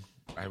song.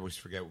 I always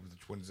forget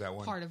which one's that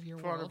one. Part of your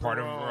Part world. of- Part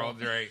of the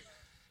world, right?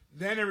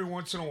 Then every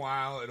once in a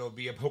while, it'll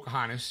be a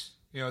Pocahontas.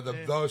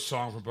 The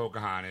song from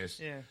Pocahontas.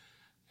 Yeah. And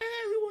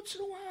every once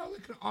in a while,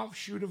 like an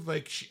offshoot of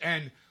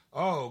and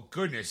oh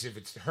goodness, if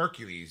it's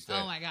Hercules,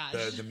 Oh my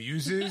gosh. the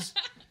Muses,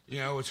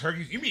 it's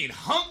Hercules. You mean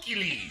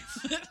Huncules?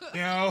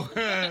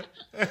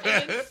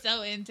 I'm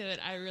so into it.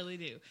 I really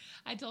do.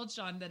 I told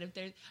Sean that if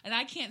there's, and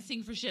I can't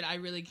sing for shit. I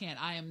really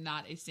can't. I am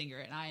not a singer,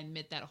 and I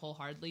admit that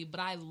wholeheartedly. But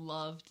I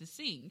love to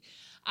sing.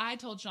 I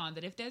told Sean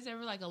that if there's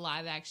ever like a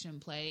live action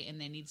play and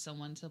they need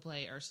someone to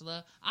play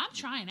Ursula, I'm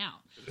trying out.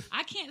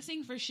 I can't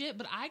sing for shit,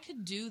 but I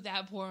could do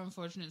that Poor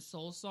Unfortunate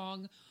Soul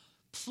song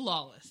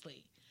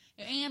flawlessly.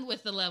 And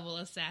with the level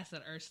of sass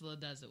that Ursula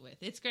does it with.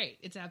 It's great.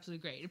 It's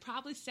absolutely great. It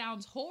probably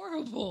sounds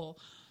horrible,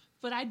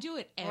 but I do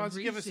it every Let's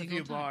give us a single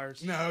few time.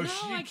 bars. No, No,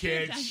 she I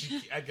can't.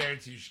 can't. I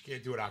guarantee you, she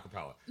can't do it a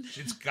cappella.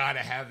 She's got to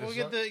have this. We'll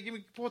get the. Give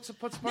me. Punch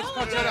No,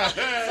 that up.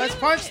 Let's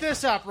punch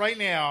this up right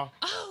now.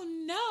 Oh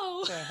no!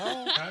 What the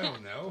hell? I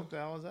don't know. What the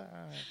hell is that?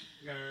 All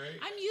right. All right.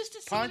 I'm used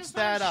to singing Punch in front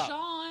that of up.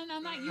 Sean.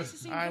 I'm not used to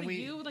singing in front of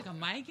you with like a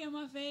mic in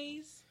my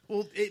face.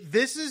 Well,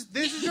 this is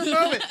your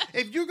moment.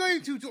 If you're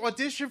going to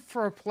audition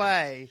for a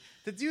play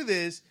to do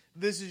this,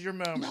 this is your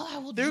moment. No, I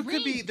will there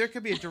could be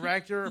dream. a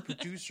director, a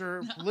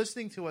producer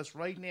listening to us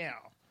right now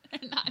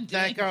Not doing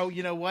that go,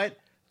 you know what?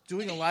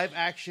 Doing a live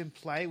action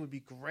play would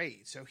be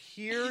great. So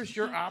here's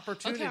your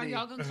opportunity. Okay, are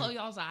y'all gonna close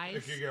y'all's eyes?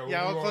 If you go,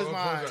 Yeah, I'll close my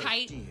our- eyes.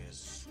 Tight, Dear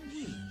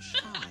sweet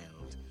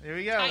child. Here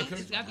we go. tight.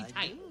 It's gotta be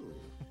tight.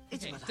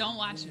 It's Okay, what don't I'm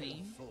watch here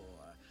me. For,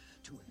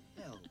 to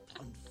help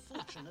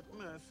unfortunate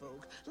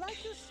merfolk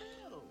like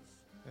yourself.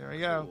 There we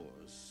go.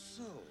 Poor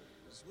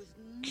souls with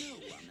no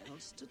one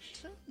else to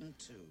turn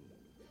to.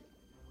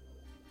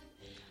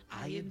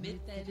 I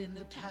admit that in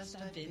the past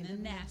I've been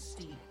a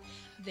nasty.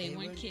 They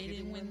weren't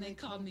kidding when they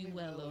called me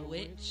a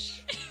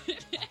witch.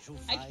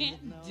 I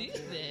can't do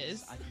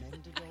this.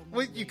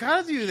 Wait, you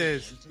gotta do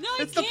this. No, I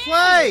It's the can't.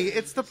 play.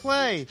 It's the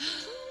play.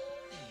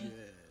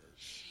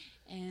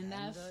 And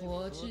I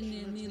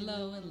fortunately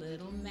love a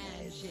little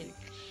magic.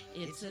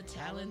 It's a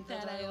talent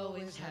that I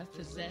always have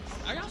possessed.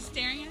 Are y'all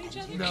staring at each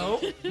other?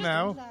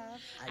 No.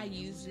 I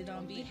use it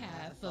on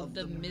behalf of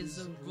the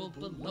miserable,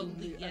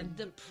 lonely, and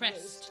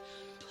depressed.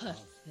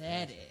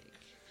 Pathetic.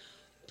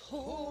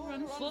 Poor,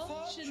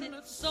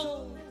 unfortunate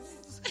souls.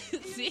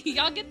 See,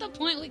 y'all get the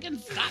point. We can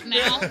stop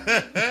now.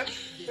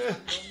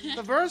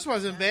 The verse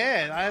wasn't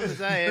bad. I have to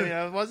say,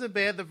 it wasn't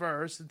bad. The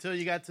verse until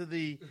you got to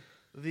the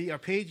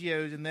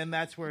arpeggios, and then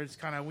that's where it's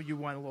kind of when you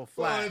went a little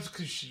Well, flat. it's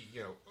because she,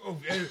 all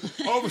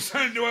of a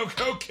sudden,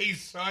 okay,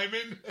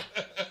 Simon.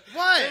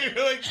 What?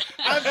 You're like,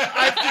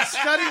 I've been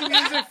studying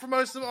music for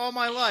most of all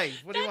my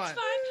life. What do you That's want?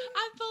 fine.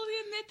 I fully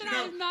admit that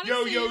I'm not a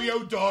singer.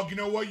 dog. You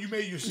know what?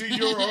 You see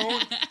your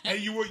own, and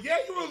you were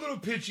a little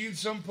pitchy in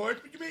some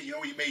parts, but you made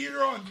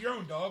your own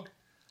dog.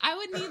 I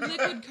would need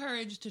liquid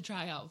courage to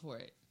try out for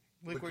it.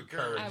 Liquid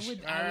courage. I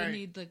would All right.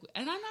 need liquid,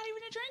 and I'm not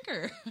even a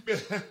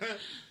drinker.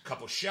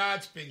 Couple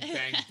shots, bing,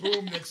 bang,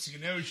 boom. Next thing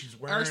you know, she's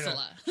wearing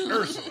Ursula.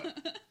 Ursula.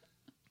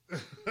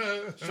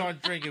 Sean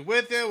drinking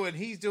with you, and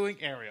he's doing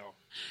Ariel.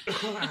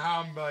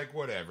 I'm like,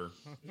 whatever.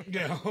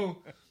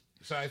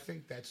 So I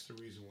think that's the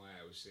reason why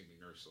I was singing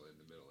Ursula in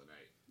the middle of the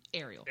night.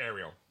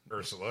 Ariel.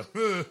 Ursula.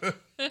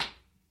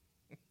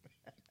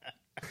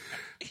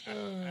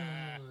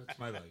 That's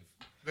my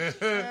life.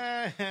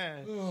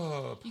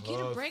 Oh, You get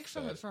a break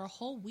from it for a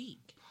whole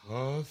week.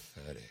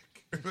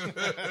 pathetic.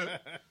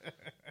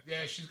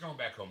 Yeah, she's going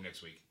back home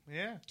next week.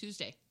 Yeah.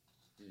 Tuesday.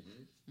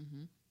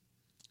 Mm-hmm.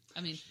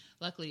 I mean,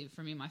 luckily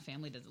for me, my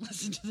family doesn't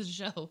listen to the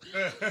show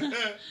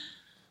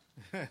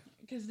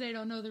because they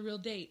don't know the real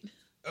date.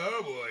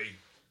 Oh boy.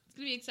 It's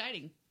gonna be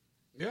exciting.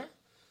 Yeah.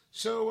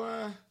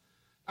 So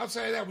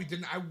outside of that, we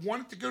didn't. I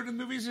wanted to go to the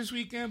movies this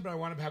weekend, but I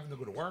wound up having to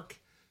go to work,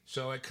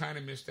 so I kind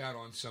of missed out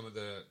on some of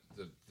the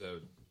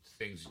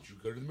things. Did you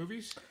go to the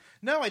movies?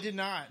 No, I did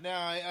not. No,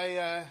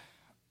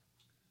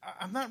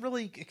 I'm not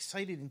really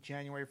excited in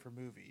January for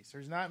movies.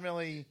 There's not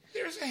really.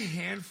 There's a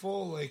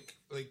handful, like.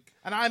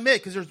 And I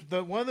admit, because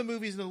there's one of the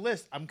movies in the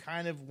list I'm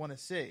kind of want to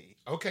see.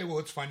 Okay, well,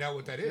 let's find out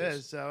what that is. It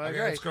is, so,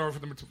 okay. Let's go over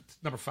for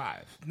number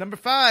 5. Number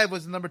 5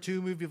 was the number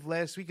 2 movie of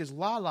last week is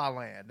La La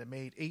Land. It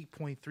made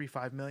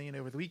 $8.35 million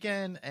over the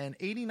weekend and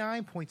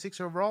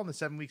 $89.6 overall in the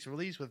 7 weeks of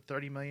release with a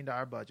 $30 million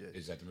budget.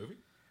 Is that the movie?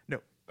 No.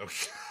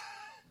 Okay.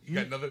 You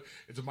got another.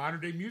 It's a modern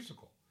day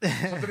musical.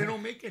 Something they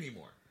don't make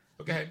anymore.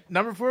 Go ahead.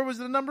 Number 4 was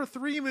the number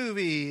 3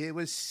 movie. It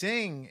was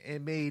Sing.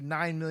 It made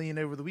 $9 million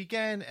over the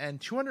weekend and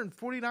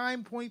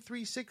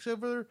 $249.36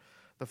 over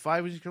the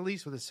 5 weeks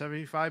release with a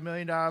 $75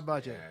 million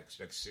budget. Yeah,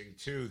 expect Sing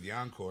 2, the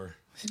encore.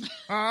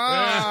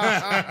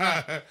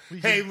 Ah.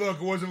 Hey,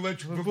 look, it wasn't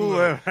Electric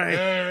Boogaloo. Boogaloo, right.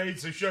 All right,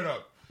 so shut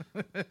up.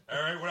 All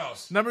right, what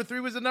else? Number 3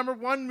 was the number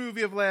 1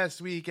 movie of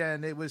last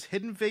weekend. It was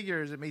Hidden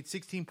Figures. It made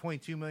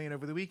 $16.2 million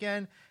over the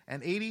weekend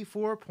and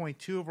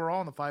 $84.2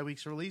 overall in the 5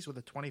 weeks release with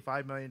a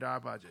 $25 million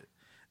budget.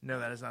 No,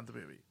 that is not the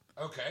movie.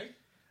 Okay.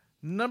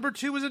 Number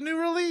 2 was a new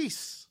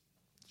release.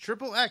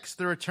 Triple X,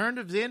 The Return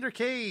of Xander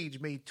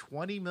Cage, made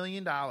 $20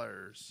 million.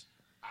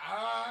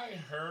 I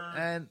heard.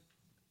 And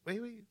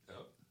wait.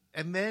 Oh.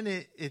 And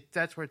then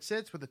that's where it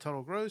sits with the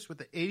total gross with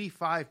the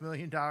 $85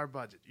 million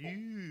budget.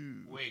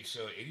 Wait,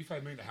 so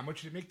 $85 million. How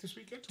much did it make this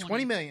weekend?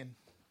 $20 million.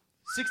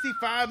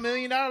 $65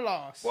 million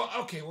loss. Well,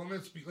 okay. Well,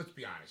 let's be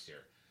honest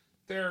here.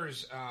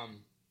 There's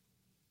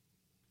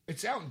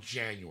it's out in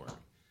January.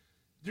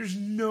 There's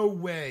no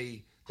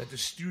way that the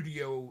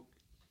studio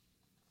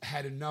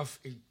had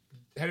enough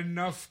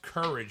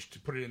courage to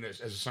put it in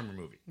as a summer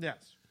movie. Yes.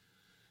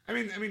 I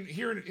mean,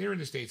 here in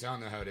the States, I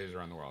don't know how it is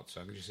around the world, so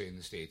I can just say in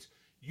the States,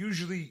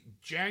 usually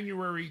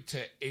January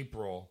to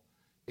April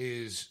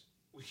is,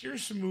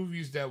 here's some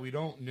movies that we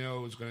don't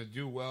know is going to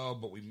do well,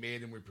 but we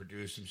made them, we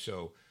produced them,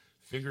 so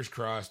fingers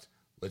crossed,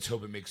 let's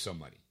hope it makes some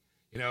money.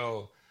 You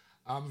know,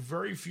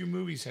 very few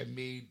movies have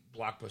made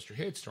blockbuster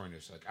hits during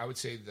this. Like, I would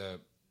say the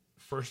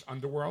first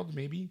Underworld,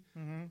 maybe.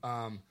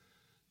 Mm-hmm.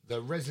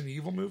 The Resident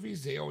Evil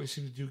movies, they always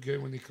seem to do good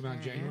when they come out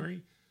in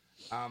January.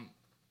 I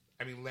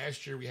mean,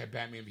 last year we had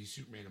Batman v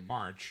Superman in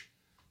March.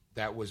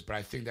 But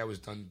I think that was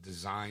done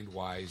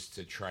design-wise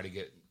to try to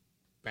get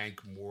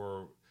bank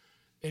more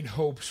in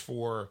hopes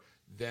for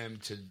them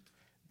to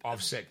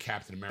offset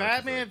Captain America.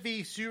 Batman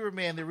v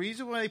Superman, the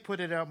reason why they put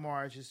it out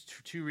March is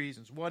two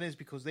reasons. One is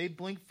because they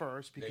blinked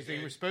first, because they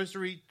were supposed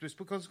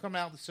to come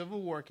out, the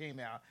Civil War came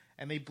out,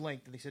 and they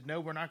blinked, and they said, no,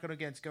 we're not going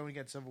against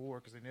Civil War,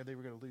 because they knew they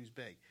were going to lose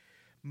big.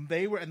 And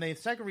the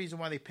second reason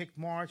why they picked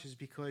March is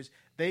because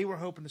they were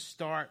hoping to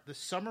start the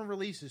summer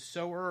releases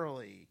so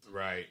early,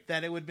 right,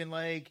 that it would have been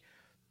like,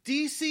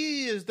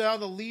 DC is now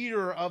the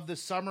leader of the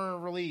summer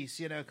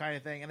release, kind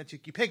of thing. And it's you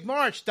pick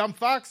March, dumb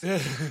fucks.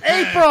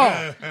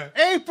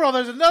 April,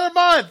 there's another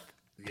month.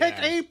 Pick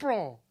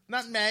April,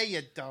 not May,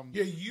 you dumb.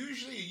 Yeah,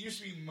 usually it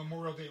used to be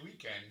Memorial Day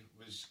weekend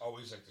was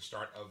always like the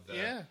start of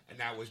the, and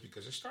that was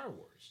because of Star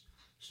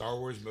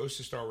Wars. Most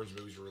of Star Wars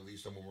movies were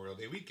released on Memorial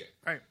Day weekend.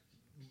 Right.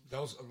 A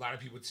lot of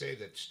people would say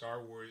that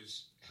Star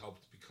Wars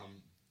helped become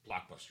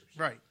blockbusters.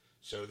 Right.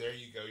 So there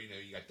you go.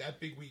 You got that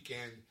big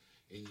weekend,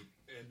 and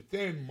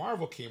then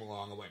Marvel came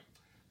along and went,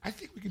 I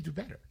think we can do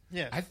better.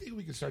 Yeah. I think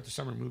we can start the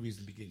summer movies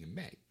in the beginning of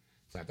May.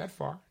 It's not that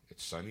far.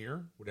 It's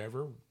sunnier,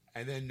 whatever.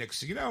 And then next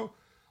thing you know,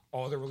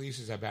 all the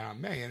releases have been out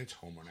in May, and it's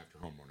home run after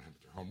home run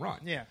after home run.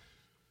 Yeah.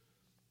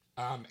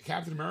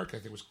 Captain America, I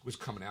think, was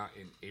coming out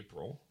in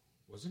April,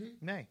 wasn't it?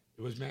 May.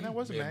 It was May. No, it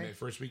wasn't May.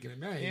 First weekend in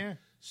May. Yeah.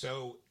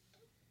 So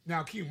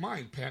now keep in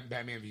mind,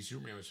 Batman v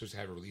Superman was supposed to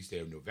have a release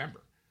date of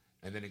November.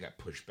 And then it got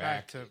pushed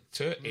back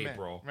to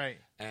April. Right.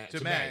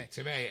 To May.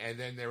 And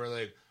then they were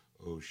like,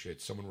 oh,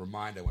 shit. Someone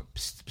reminded. I went,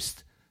 psst,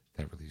 psst.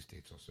 That release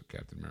date's also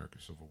Captain America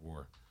Civil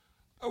War.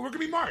 Oh, we're going to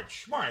be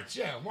March. March.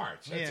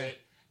 That's it.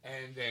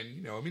 And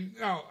then, no,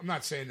 I'm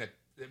not saying that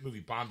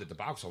movie bombed at the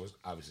box office.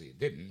 Obviously, it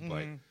didn't.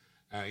 But,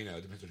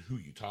 it depends on who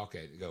you talk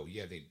at. You go,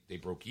 yeah, they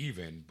broke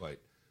even.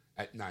 But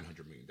at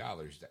 $900 million,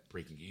 that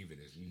breaking even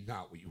is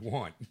not what you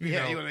want. You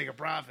want to make a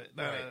profit.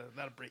 Not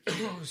a break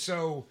even.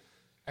 So,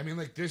 I mean,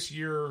 like this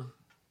year,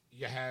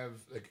 you have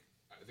I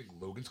think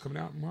Logan's coming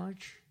out in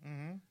March.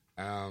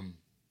 Mm-hmm.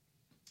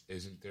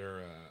 Isn't there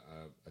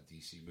a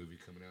DC movie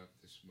coming out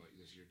this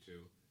year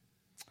too?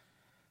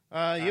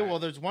 Well,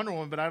 there's Wonder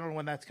Woman, but I don't know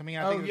when that's coming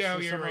out.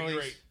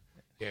 Right.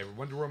 Yeah,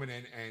 Wonder Woman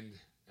and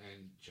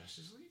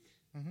Justice League.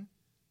 Mm-hmm.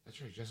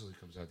 That's right. Justice League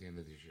comes out at the end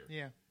of this year.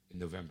 Yeah, in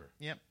November.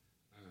 Yep.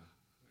 All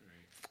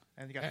right.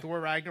 And you got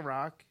Thor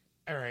Ragnarok.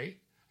 All right.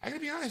 I gotta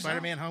be honest.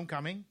 Spider-Man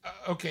Homecoming.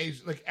 Okay,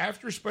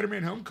 after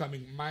Spider-Man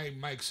Homecoming, my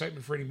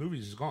excitement for any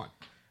movies is gone.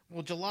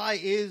 Well, July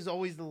is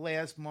always the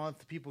last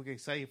month people get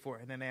excited for,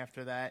 and then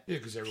after that,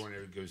 because everyone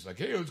goes like,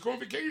 "Hey, let's go on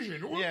vacation."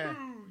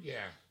 Woo-hoo!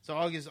 Yeah. So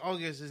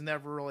August is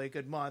never really a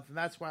good month, and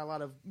that's why a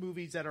lot of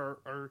movies that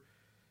are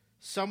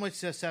somewhat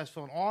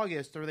successful in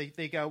August, or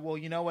they go, well,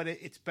 you know what,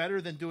 it's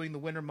better than doing the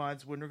winter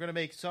months. When we're going to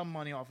make some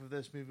money off of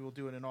this movie, we'll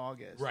do it in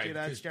August. Right,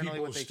 That's because generally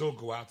people what will still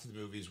go out to the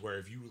movies, where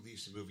if you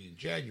release a movie in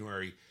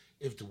January,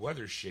 if the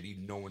weather's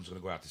shitty, no one's going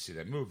to go out to see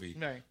that movie.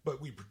 Right. But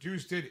we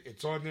produced it.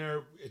 It's on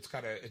there. It's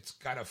got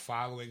a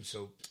following.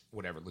 So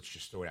whatever. Let's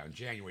just throw it out in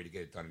January to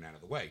get it done and out of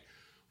the way.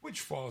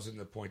 Which falls in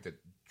the point that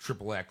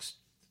Triple X,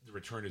 The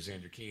Return of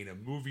Xander Keane, a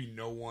movie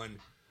no one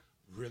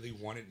really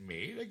wanted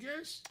made, I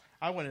guess.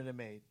 I wanted it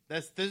made.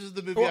 This is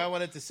the movie I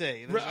wanted to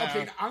see.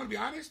 Okay, I'm going to be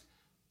honest.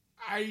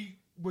 I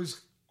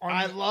was on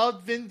I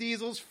loved Vin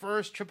Diesel's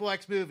first Triple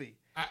X movie.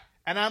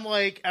 And I'm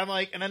like,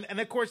 and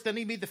of course, then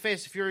he made the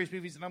Fast and Furious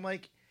movies, and I'm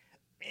like,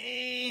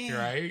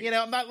 right? You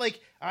know, I'm not like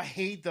I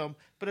hate them,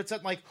 but it's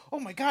not like, oh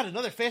my god,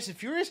 another Fast and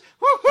Furious,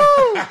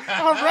 woohoo!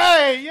 All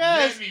right,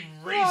 yes,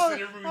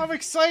 I'm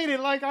excited.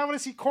 Like I want to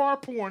see car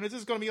porn. This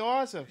is going to be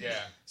awesome. Yeah.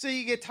 So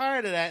you get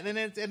tired of that,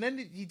 and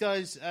then he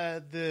does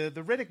the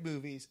Riddick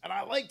movies, and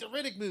I like the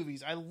Riddick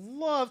movies. I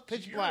love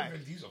Pitch Black. You're a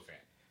Vin Diesel fan.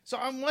 So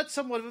I'm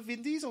somewhat of a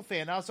Vin Diesel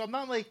fan now. So I'm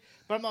not like,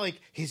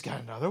 he's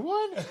got another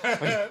one.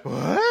 Like,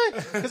 what?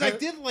 Because I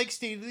did like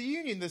State of the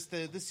Union,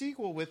 the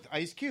sequel with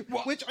Ice Cube,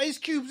 which Ice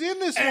Cube's in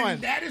this one.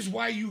 And that is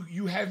why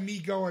you have me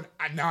going.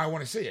 Now I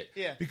want to see it.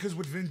 Yeah. Because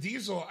with Vin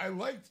Diesel, I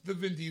liked the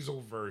Vin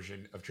Diesel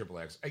version of Triple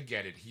X. I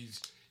get it.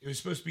 It was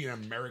supposed to be an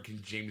American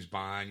James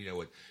Bond, you know,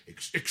 with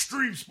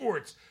extreme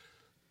sports.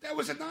 That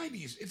was the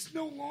 90s. It's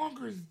no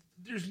longer.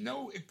 There's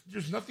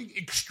nothing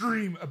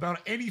extreme about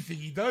anything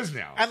he does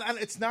now. And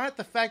it's not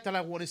the fact that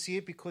I want to see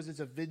it because it's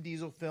a Vin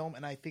Diesel film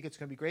and I think it's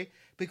going to be great.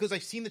 Because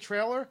I've seen the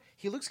trailer.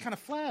 He looks kind of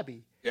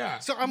flabby. Yeah.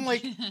 So I'm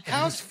like,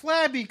 how's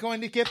Flabby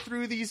going to get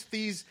through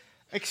these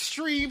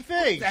extreme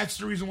things? That's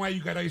the reason why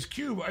you got Ice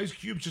Cube. Ice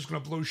Cube's just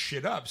going to blow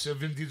shit up. So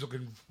Vin Diesel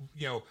can,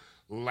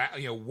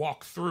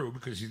 walk through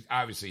because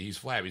he's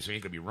flabby, so he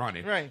ain't gonna be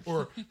running. Right.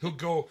 Or he'll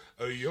go,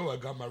 I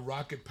got my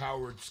rocket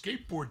powered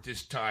skateboard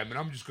this time, and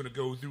I'm just gonna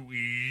go through.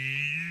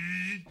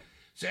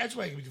 So that's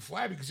why he can be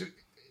flabby because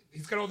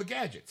he's got all the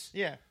gadgets.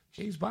 Yeah.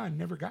 James Bond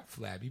never got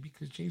flabby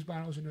because James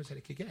Bond also knows how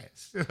to kick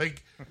ass.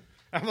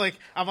 I'm like,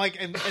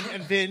 and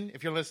Vin,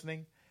 if you're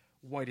listening,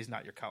 white is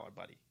not your color,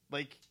 buddy.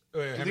 Like,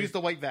 lose the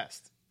white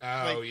vest.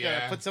 Oh,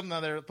 yeah. Put something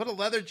on there. Put a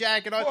leather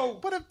jacket on. Whoa.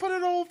 Put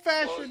an old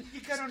fashioned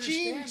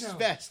jeans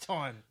vest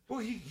on. Well,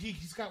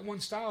 he's got one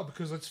style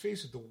because let's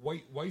face it, the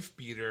white wife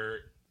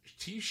beater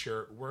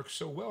T-shirt works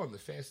so well in the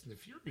Fast and the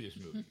Furious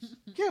movies.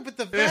 Yeah, but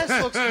the vest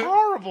looks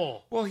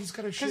horrible. Well, he's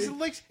got a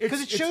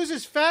because it shows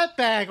his fat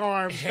bag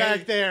arms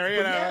back there.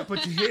 You know, yeah,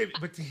 but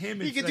to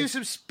him, he could do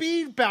some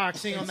speed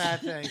boxing on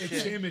that thing.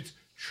 It's him. It's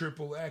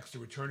Triple X, The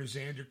Return of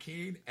Xander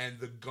Keane, and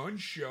the gun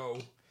show.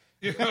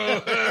 You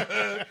know,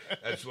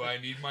 that's why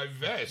I need my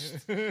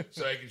vest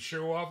so I can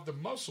show off the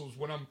muscles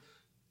when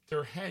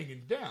they're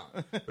hanging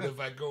down. But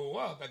if I go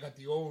up, I got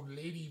the old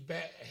lady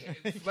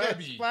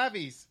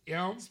flabbies, you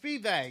know,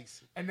 speed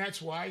bags, and that's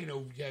why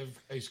you have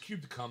Ice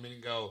Cube to come in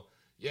and go,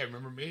 yeah,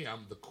 remember me?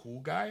 I'm the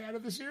cool guy out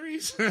of the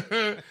series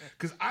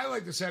because I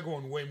like the second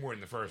one way more than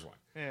the first one.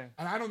 Yeah,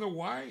 and I don't know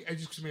why. I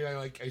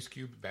like Ice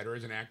Cube better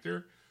as an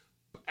actor.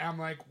 I'm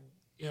like.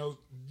 You know,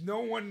 no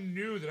one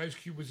knew that Ice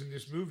Cube was in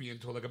this movie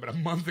until like about a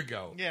month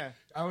ago. Yeah.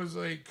 I was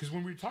like, because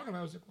when we were talking about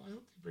it, I was like, well, I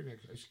hope they bring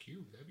Ice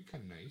Cube. That'd be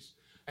kind of nice.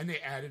 And they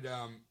added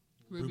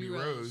Ruby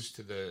Rose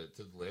to the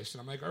list.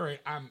 And I'm like, all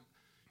right,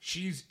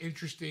 she's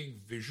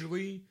interesting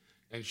visually,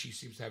 and she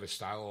seems to have a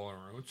style all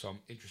her own, so I'm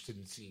interested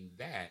in seeing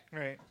that.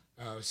 Right.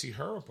 See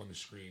her up on the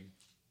screen.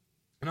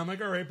 And I'm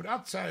like, all right, but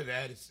outside of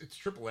that, it's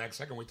Triple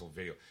X. I can wait till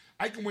video.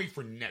 I can wait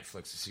for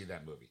Netflix to see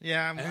that movie.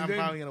 Yeah, I'm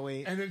probably gonna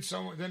wait. And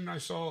then I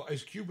saw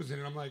Ice Cube was in it.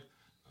 And I'm like,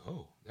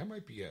 oh, that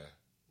might be a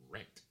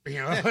rent. You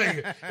know,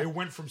 it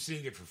went from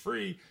seeing it for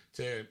free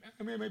to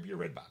it might be a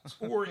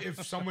Redbox. Or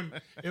if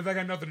I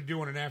got nothing to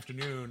do on an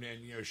afternoon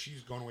and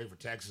she's going away for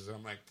Texas, and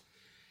I'm like,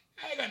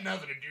 I got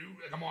nothing to do.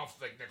 Like I'm off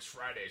like next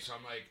Friday, so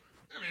I'm like.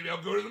 Maybe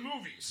I'll go to the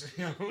movies.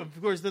 You know?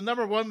 Of course, the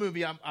number one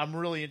movie I'm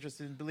really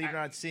interested in, believe it or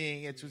not,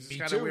 seeing. It's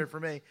kind of weird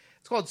for me.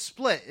 It's called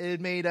Split. It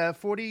made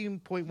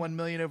 $40.1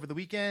 million over the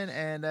weekend,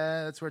 and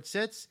that's where it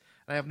sits.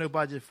 I have no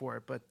budget for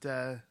it, but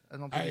I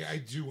don't think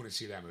I do want to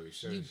see that movie.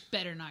 So you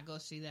better not go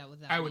see that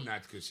without. I would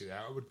not go see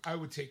that. I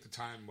would take the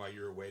time while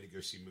you're away to go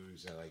see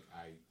movies that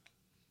I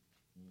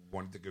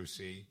wanted to go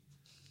see.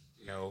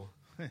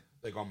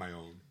 Like on my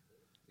own.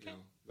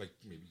 Like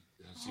maybe.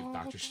 See if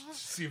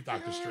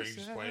Doctor Strange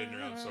is playing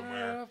around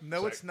somewhere.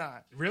 No, it's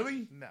not.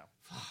 Really? No.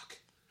 Fuck.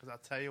 Because I'll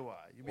tell you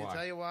why. You mean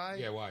tell you why?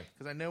 Yeah, why?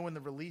 Because I know when the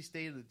release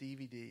date of the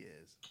DVD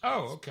is.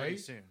 Oh, okay. Pretty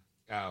soon.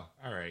 Oh,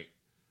 all right.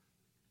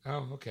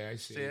 Oh, okay. I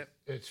see. it?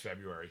 It's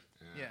February.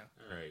 Yeah.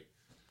 All right.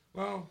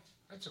 Well,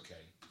 that's okay.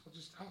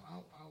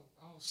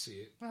 I'll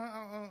see it. Okay.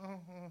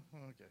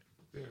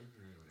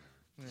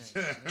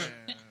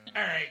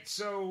 All right.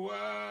 So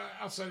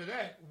outside of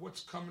that,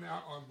 what's coming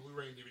out on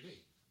Blu-ray and DVD?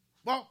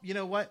 Well, you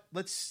know what?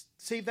 Let's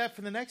save that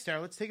for the next hour.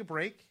 Let's take a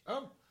break.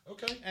 Oh,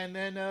 okay. And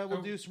then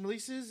we'll do some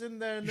releases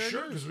and then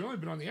sure, because we've only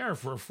been on the air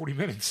for 40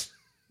 minutes.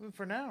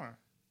 For an hour.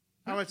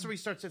 Oh, it's we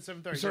starts at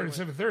 7:30. We started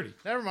at 7:30.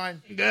 Never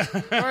mind. All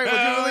right,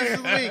 we'll do release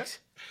of the weeks.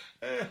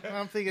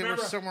 I'm thinking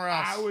Remember, we're somewhere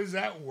else. I was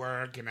at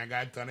work and I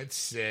got done at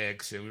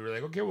 6, and we were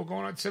like, okay, we're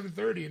going on at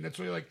 7:30, and that's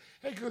why you're like,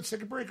 hey, let's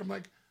take a break. I'm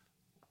like,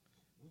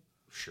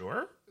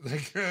 sure.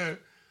 Like,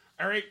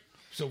 all right.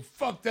 So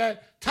fuck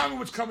that. Tell me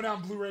what's coming out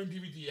on Blu-ray and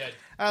DVD,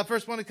 Ed.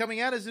 First one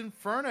coming out is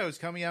Inferno. It's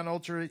coming out in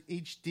Ultra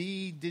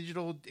HD,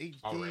 Digital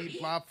HD, Already?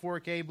 Blob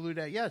 4K,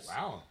 Blu-ray. Yes.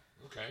 Wow.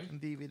 Okay.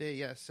 And DVD,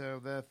 yes. So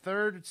the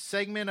third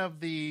segment of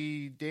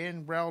the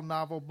Dan Rell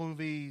novel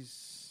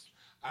movies.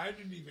 I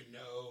didn't even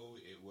know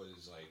it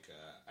was like,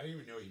 I didn't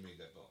even know he made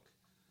that book.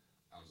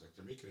 I was like,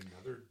 they're making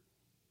another.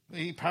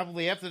 He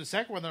probably, after the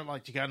second one, they're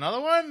like, you got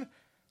another one?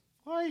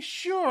 Why,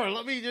 sure.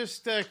 Let me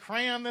just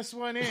crayon this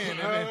one in. And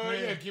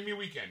Yeah, give me a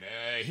weekend.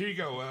 Here you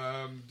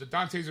go. The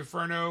Dante's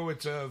Inferno.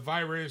 It's a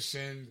virus,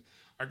 and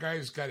our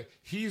guy's got it.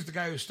 He's the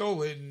guy who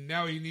stole it, and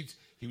now he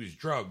was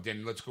drugged,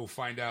 and let's go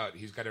find out.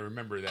 He's got to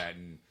remember that,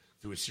 and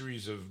through a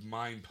series of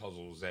mind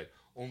puzzles that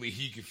only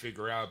he could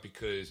figure out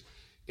because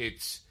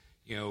it's,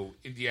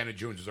 Indiana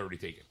Jones is already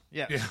taken.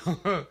 Yeah.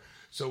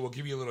 So we'll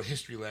give you a little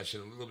history lesson,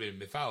 a little bit of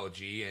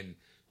mythology, and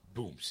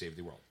boom, save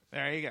the world.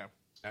 There you go.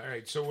 All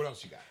right, so what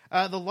else you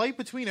got? The Light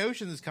Between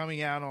Oceans is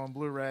coming out on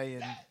Blu-ray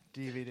and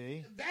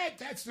DVD.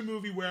 That's the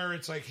movie where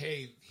it's like,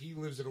 hey, he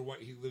lives in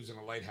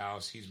a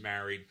lighthouse. He's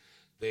married.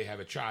 They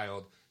have a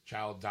child.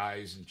 Child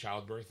dies in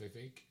childbirth, I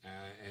think,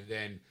 and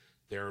then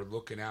they're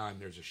looking out and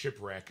there's a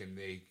shipwreck and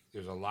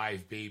there's a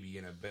live baby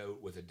in a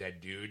boat with a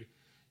dead dude,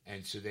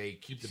 and so they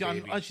keep the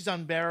baby. She's unable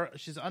to bear a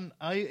child.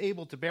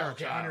 Unable to bear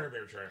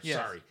a child. Yes.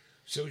 Sorry.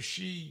 So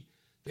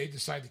they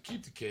decide to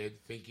keep the kid,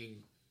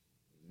 thinking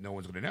no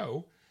one's going to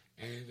know.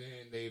 And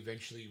then they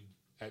eventually,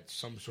 at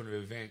some sort of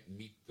event,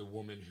 meet the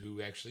woman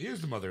who actually is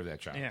the mother of that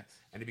child. Yes.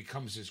 And it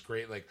becomes this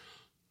great, like,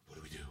 what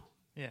do we do?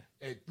 Yeah.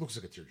 It looks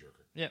like a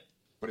tearjerker. Yeah.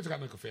 But it's got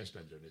Michael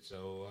Fassbender in it,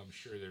 so I'm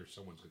sure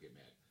someone's going to get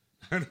mad.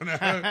 I don't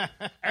know.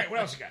 All right,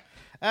 what else you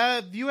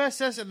got?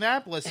 USS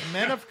Annapolis,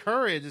 Men of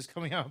Courage is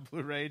coming out on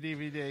Blu-ray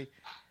DVD.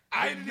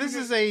 This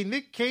is a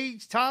Nick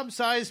Cage, Tom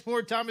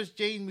Sizemore, Thomas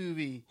Jane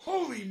movie.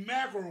 Holy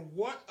mackerel,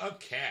 what a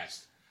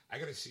cast. I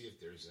got to see if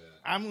there's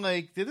a... I'm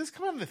like, did this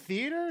come out in the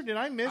theater? Did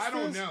I miss this? I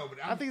don't know, but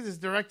I think this is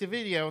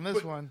direct-to-video on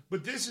this one.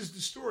 But this is the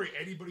story.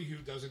 Anybody who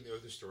doesn't know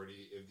the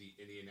story of the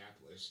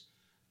Indianapolis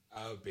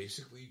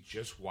basically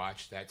just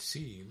watch that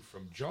scene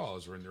from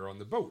Jaws when they're on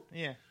the boat.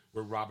 Yeah.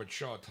 Where Robert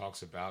Shaw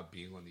talks about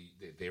being on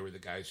they were the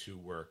guys who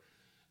were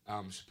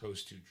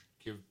supposed to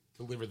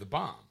deliver the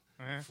bomb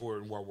for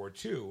in World War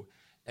II.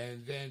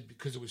 And then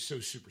because it was so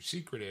super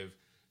secretive,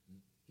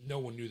 no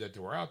one knew that they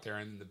were out there,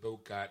 and the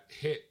boat got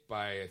hit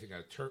by, I think,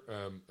 a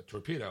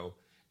torpedo,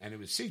 and it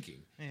was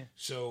sinking. Yeah.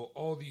 So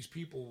all these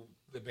people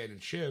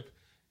abandoned ship,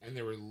 and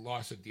they were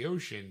lost at the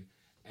ocean,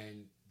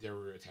 and they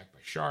were attacked by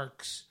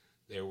sharks.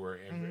 There were,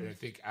 and I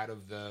think I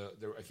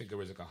think there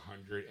was like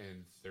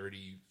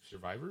 130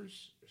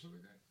 survivors or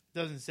something like that.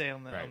 Doesn't say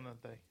on the Right. on the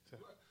thing. So.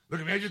 Look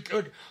at me,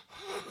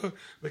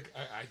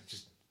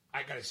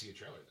 I gotta see a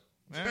trailer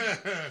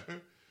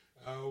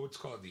though. What's it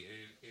called, the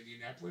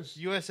Indianapolis?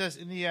 USS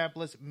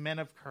Indianapolis, Men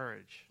of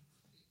Courage.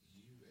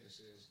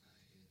 USS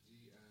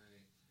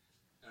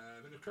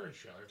Men of Courage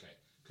trailer. Okay,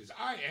 because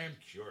I am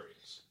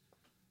curious.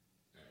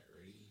 All right,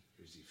 ready?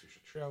 Here's the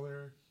official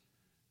trailer.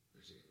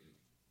 Where's it?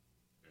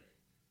 All right.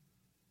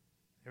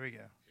 Here we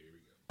go. Here we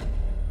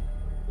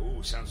go.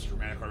 Ooh, sounds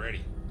dramatic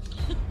already.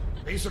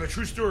 Based on a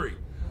true story.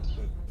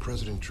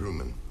 President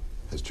Truman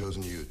has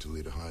chosen you to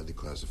lead a highly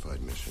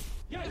classified mission.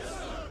 Yes,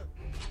 sir!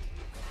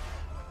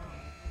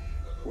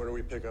 Where do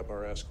we pick up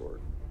our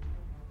escort?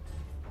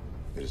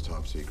 It is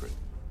top secret.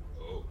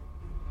 Oh.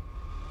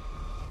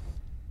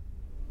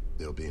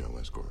 There'll be no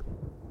escort.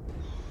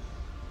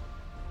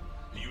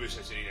 The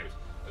USS Indianapolis,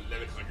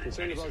 1100.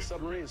 Concerned about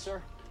submarines,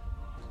 sir?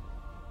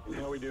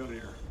 How are we doing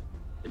here?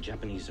 The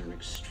Japanese are an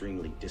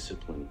extremely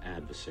disciplined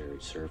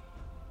adversary, sir.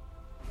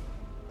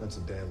 That's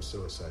a damn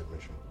suicide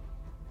mission.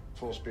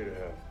 Full speed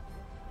ahead.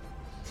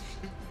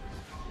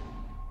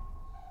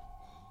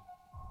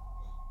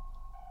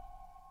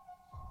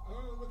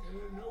 Oh, look,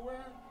 out of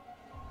nowhere.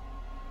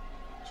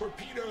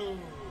 Torpedo.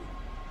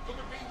 Look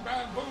at bing,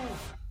 bang, boom.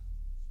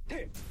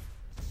 Hey!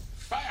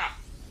 Fire.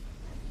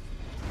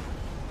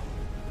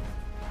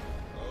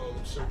 Oh,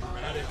 looks so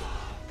dramatic.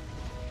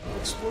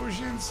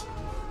 Explosions.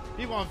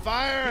 People on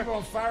fire. People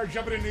on fire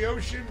jumping in the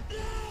ocean.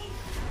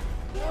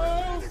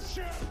 Oh,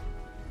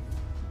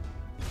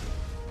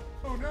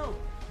 oh no.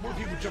 More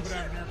people jumping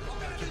out of there.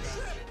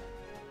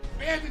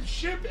 Abandoned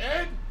ship,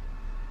 Ed.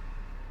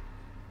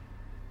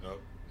 Oh,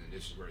 and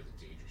this is where the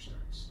danger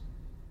starts.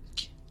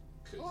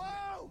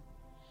 Hello?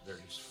 They're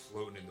just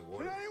floating in the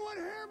water. Can anyone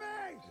hear me?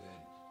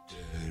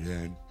 And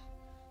then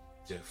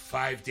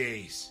 5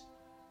 days.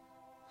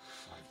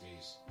 5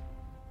 days.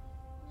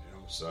 And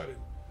all of a sudden,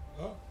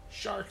 oh,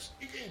 sharks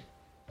again.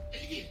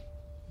 Again.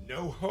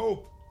 No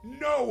hope.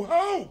 No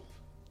hope.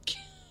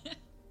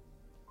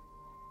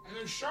 And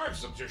there's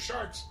sharks up there.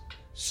 Sharks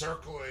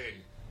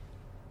circling.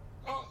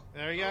 Oh,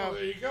 There you oh, go.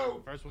 there you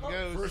go. First one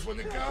goes. First one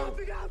to go.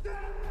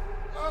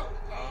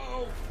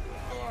 Oh.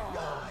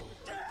 God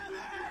damn it!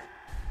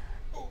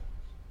 Oh.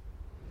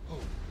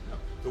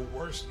 The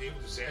worst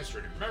naval disaster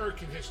in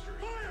American history.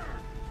 Fire!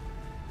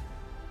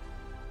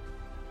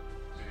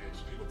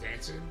 There's people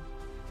dancing,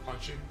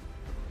 punching,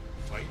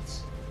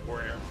 fights,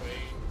 more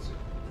airplanes,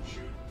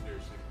 shooting.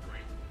 There's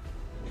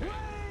great.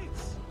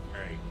 All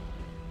right.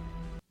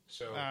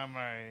 So I'm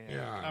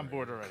I'm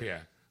bored already. Yeah.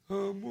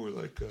 More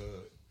like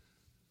a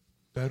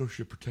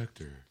battleship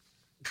protector.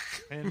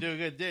 And do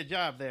a good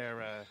job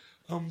there.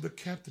 I'm the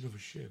captain of a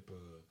ship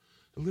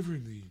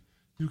delivering the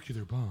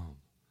nuclear bomb.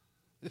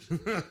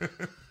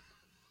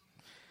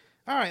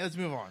 All right, let's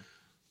move on.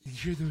 You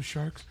hear those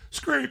sharks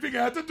scraping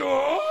at the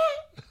door?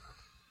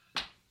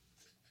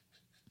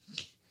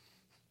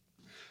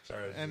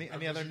 Sorry. Any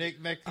other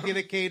Nick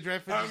Cage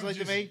references like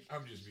to make?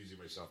 I'm just musing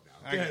myself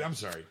now. Go ahead, I'm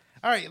sorry.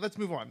 All right, let's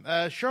move on.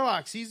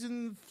 Sherlock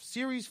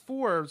Series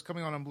 4 is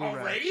coming on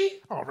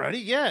Blu-ray. Already?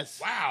 Yes.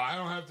 Wow, I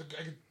don't have to.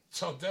 I can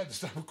tell Dad to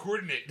stop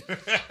recording it.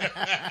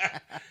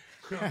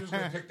 I'm just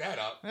going to pick that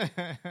up.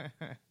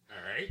 All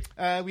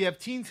right. We have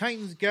Teen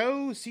Titans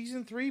Go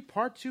Season 3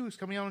 Part 2 is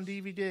coming out on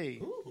DVD.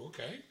 Ooh,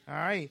 okay. All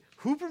right.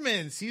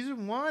 Hooperman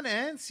Season 1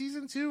 and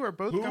Season 2 are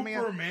both coming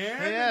out.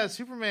 Hooperman? Yeah,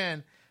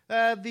 Superman.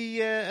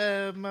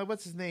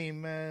 What's his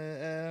name?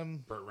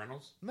 Burt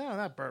Reynolds? No,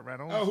 not Burt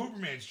Reynolds. Oh,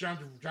 Hooperman's John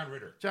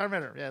Ritter. John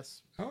Ritter,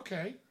 yes.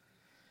 Okay.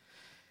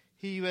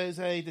 He was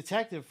a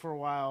detective for a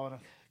while in a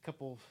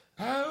couple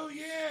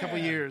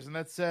years, and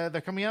that's they're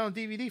coming out on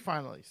DVD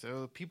finally.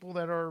 So people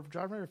that are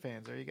John Ritter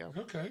fans, there you go.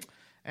 Okay.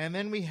 And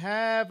then we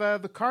have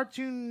the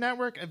Cartoon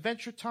Network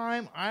Adventure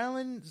Time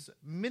Islands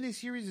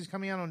miniseries is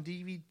coming out on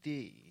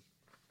DVD.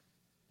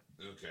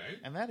 Okay.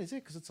 And that is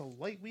it, because it's a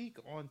light week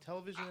on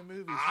television and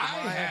movies.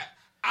 I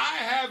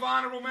have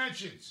honorable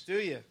mentions. Do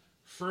you?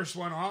 First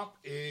one up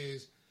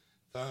is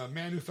The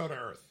Man Who Fell to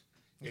Earth.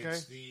 Okay.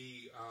 It's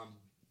the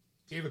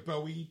David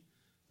Bowie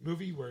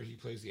movie where he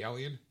plays the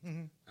alien.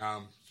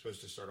 Mm-hmm.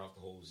 Supposed to start off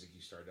the whole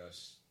Ziggy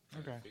Stardust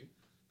thing. All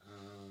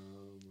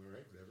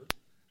right, whatever.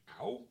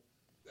 Ow.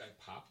 That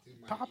popped in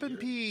my Poppin' ear.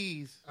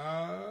 peas. I'm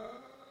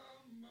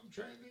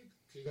trying to think.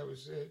 Okay, that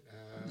was it.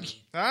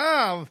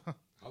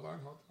 Hold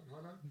on.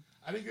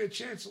 I didn't get a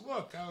chance to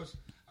look. I was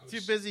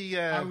too busy.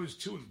 I was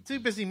too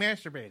busy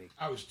masturbating.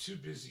 I was too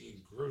busy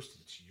engrossed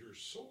into your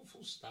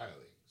soulful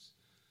stylings.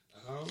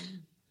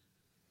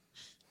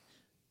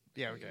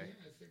 Yeah, okay.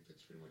 Yeah, I think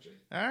that's pretty much it.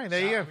 All right,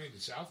 there you go. I mean,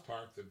 South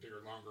Park, the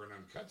bigger, longer, and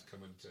uncut's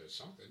coming to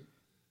something.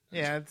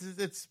 Yeah,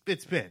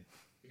 it's been.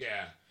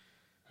 Yeah.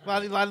 A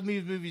lot of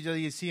movies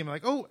you see them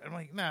like, oh, I'm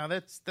like, no,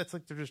 that's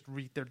like they're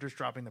just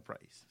dropping the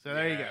price. So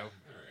there you go. All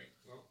right.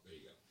 Well, there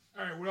you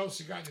go. All right. What else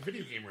you got in the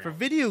video game realm? For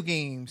video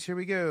games, here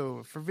we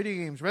go. For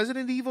video games,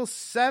 Resident Evil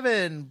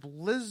 7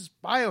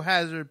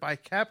 Biohazard by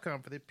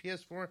Capcom for the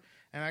PS4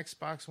 and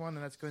Xbox One,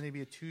 and that's going to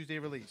be a Tuesday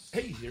release.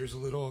 Hey, here's a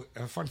little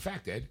fun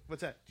fact, Ed.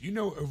 What's that? Do you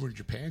know over in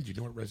Japan? Do you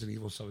know what Resident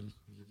Evil 7?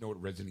 You know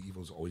what Resident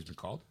Evil's always been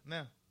called?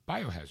 No.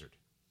 Biohazard.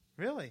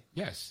 Really?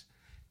 Yes.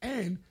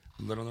 And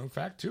little known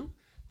fact too,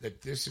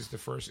 that this is the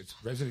first. It's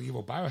Resident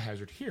Evil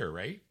Biohazard here,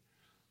 right?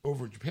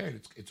 Over in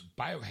Japan, it's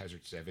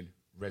Biohazard 7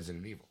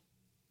 Resident Evil.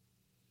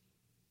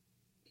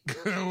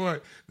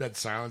 What? That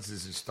silence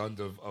is stunned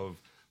of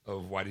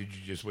why did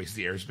you just waste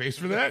the airspace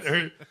for that?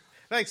 Or,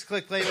 Thanks,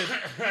 Click David.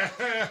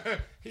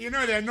 you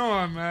know that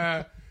Norm.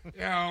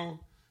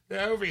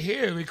 Over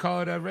here we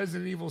call it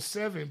Resident Evil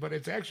 7, but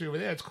it's actually over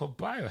there. It's called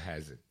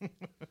Biohazard.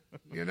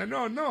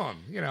 No, Norm.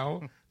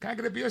 Can I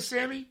get a beer,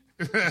 Sammy?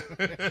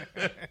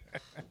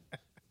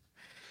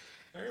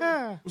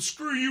 Well,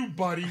 screw you,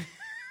 buddy.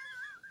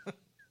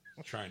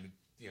 Trying to,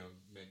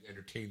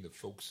 entertain the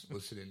folks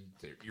listening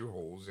to their ear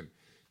holes, and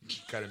you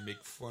gotta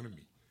make fun of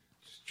me.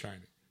 Just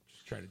trying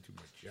to do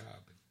my job.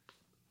 And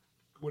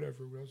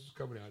whatever else is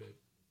coming out of it.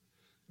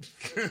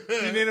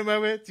 Do you need a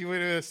moment? Do you want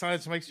to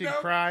silence makes you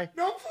cry?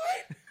 No, I'm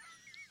fine.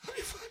 I'll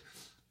be fine.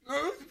 No,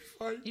 I'll be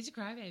fine. He's a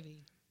crybaby.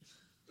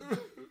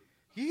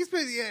 He's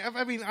been. Yeah,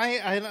 I mean,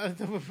 I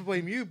don't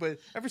blame you, but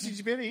ever since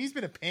you've been here, he's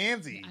been a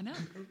pansy. I know.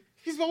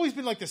 He's always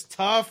been like this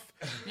tough,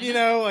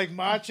 like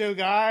macho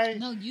guy.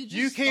 No,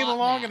 you came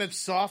along and have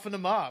softened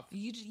him up.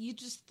 You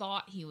just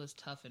thought he was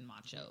tough and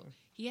macho.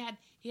 He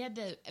had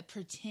to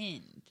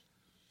pretend.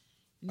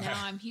 Now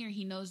I'm here.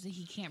 He knows that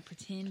he can't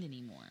pretend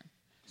anymore.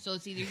 So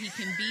it's either he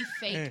can be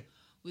fake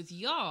with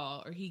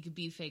y'all or he could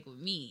be fake with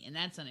me, and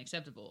that's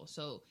unacceptable.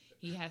 So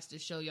he has to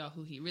show y'all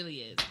who he really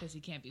is because he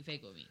can't be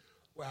fake with me.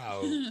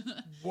 Wow.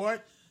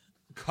 What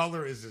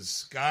color is the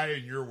sky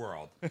in your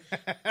world?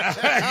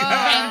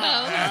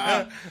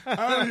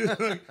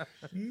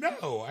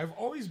 No, I've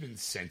always been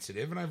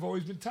sensitive and I've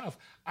always been tough.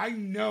 I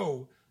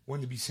know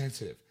when to be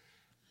sensitive.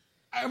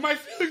 My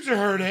feelings are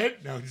hurt, Ed.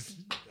 No, I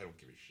don't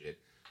give a shit.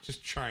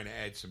 Just trying to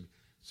add some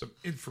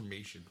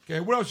information.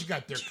 Okay, what else you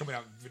got there coming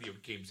out in video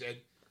games,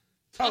 Ed?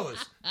 Tell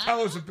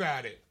us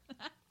about it.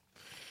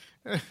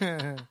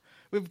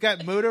 We've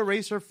got Moto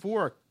Racer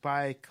 4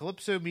 by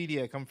Calypso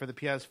Media coming for the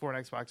PS4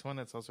 and Xbox One.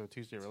 That's also a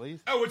Tuesday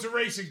release. Oh, it's a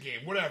racing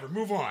game. Whatever.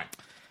 Move on.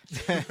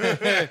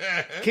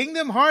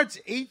 Kingdom Hearts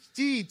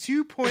HD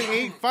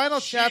 2.8 Final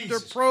Chapter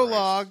Jesus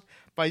Prologue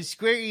by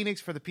Square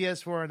Enix for the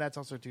PS4, and that's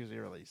also Tuesday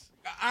release.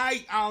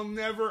 I'll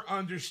never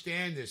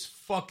understand this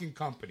fucking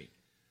company.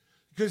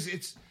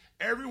 Because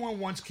everyone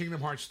wants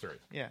Kingdom Hearts 3.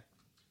 Yeah.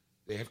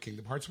 They have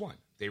Kingdom Hearts 1.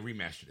 They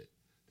remastered it.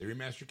 They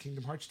remastered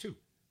Kingdom Hearts 2.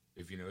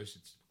 If you notice,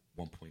 it's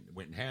 1 point,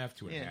 went in half,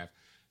 2.5.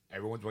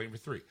 Everyone's waiting for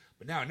 3.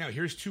 But now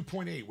here's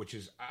 2.8, which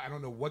is, I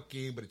don't know what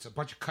game, but it's a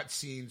bunch of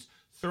cutscenes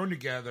thrown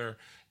together.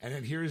 And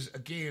then here's a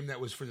game that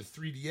was for the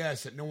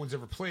 3DS that no one's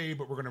ever played,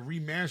 but we're going to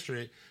remaster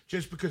it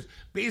just because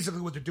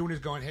basically what they're doing is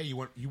going, hey, you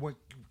want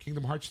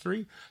Kingdom Hearts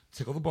 3?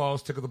 Tickle the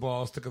balls, tickle the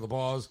balls, tickle the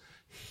balls.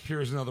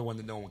 Here's another one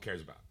that no one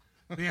cares about.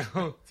 You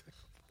know?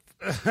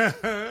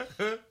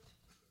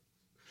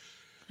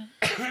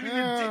 I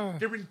mean,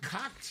 they've been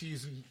cock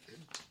teasing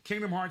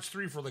Kingdom Hearts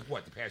 3 for like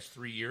what, the past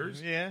 3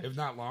 years? Yeah. If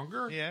not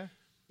longer? Yeah.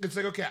 It's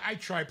like, okay, I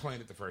tried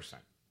playing it the first time.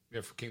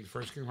 Yeah, for the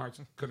first Kingdom Hearts,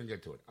 couldn't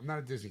get to it. I'm not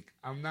a Disney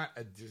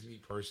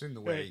person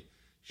the way Right.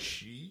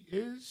 she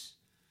is.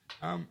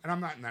 And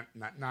I'm not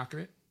knocking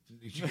it.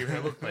 She gave me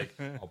a look like,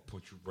 I'll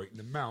punch you right in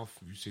the mouth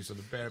if you say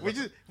something bad about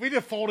We did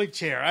a folding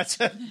chair. That's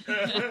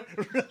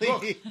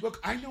really...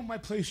 Look, I know my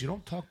place. You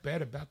don't talk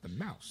bad about the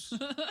mouse.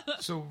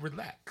 So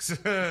relax.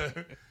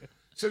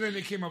 So then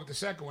they came up with the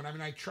second one. I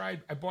mean, I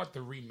bought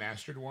the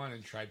remastered one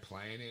and tried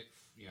playing it,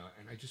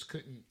 and I just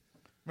couldn't.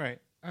 Right.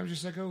 I was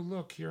just like, oh,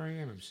 look, here I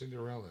am. I'm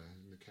Cinderella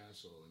in the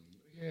castle, and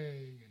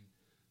yay, and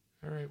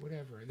all right,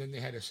 whatever. And then they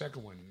had a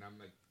second one, and I'm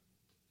like,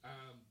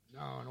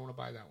 no, I don't want to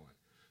buy that one.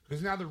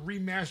 Because now they're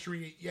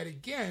remastering it yet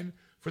again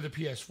for the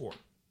PS4.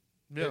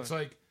 Really? It's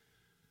like,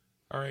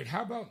 all right,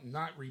 how about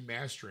not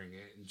remastering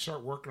it and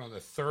start working on the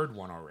third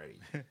one already?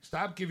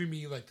 Stop giving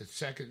me like the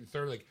second and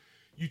third. Like,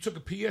 you took a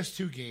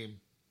PS2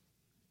 game,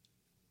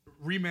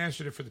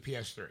 remastered it for the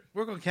PS3.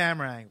 Work on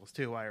camera angles,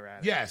 too, while you're at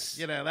it. Yes.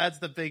 That's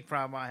the big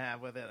problem I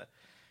have with it.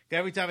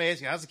 Every time I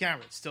ask you, how's the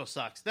camera? It still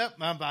sucks. Nope,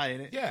 I'm buying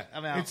it. Yeah.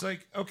 I'm out. It's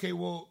like, okay,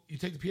 well, you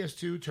take the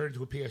PS2, turn it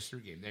into a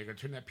PS3 game. They're going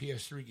to turn that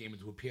PS3 game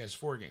into a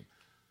PS4 game.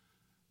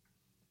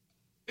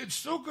 It's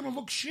still going to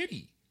look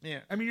shitty. Yeah.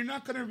 I mean, it's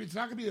not going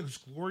to be this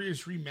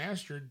glorious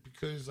remastered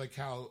because like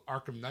how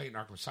Arkham Knight and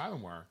Arkham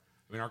Asylum were.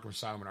 I mean, Arkham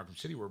Asylum and Arkham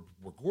City were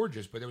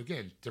gorgeous, but they were,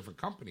 again, different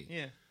company.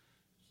 Yeah.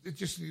 It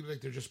just seems like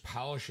they're just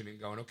polishing and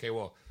going, okay,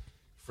 well,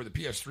 for the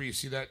PS3, you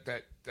see that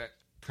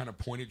kind of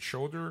pointed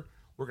shoulder?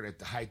 We're going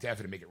to high def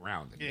it and make it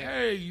round. And,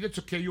 hey, that's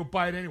okay. You'll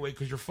buy it anyway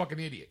because you're fucking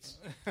idiots.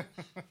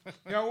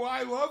 Well,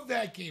 I love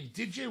that game.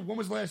 Did you? When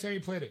was the last time you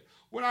played it?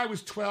 When I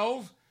was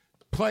 12.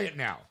 Play it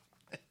now.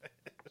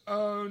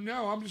 Oh,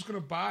 no, I'm just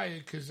going to buy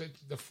it because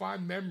the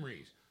fond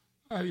memories.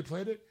 Oh, have you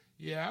played it?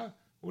 Yeah.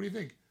 What do you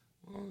think?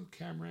 Well, the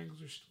camera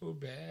angles are still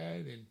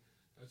bad and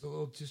that's a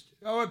little just...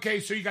 Oh, okay,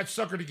 so you got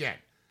suckered again.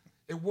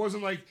 It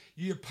wasn't like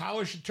you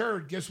polish a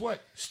turd. Guess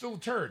what? Still a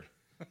turd.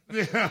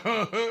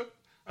 I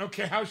don't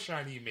care how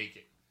shiny you make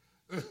it.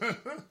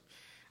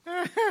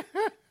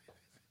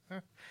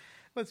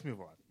 Let's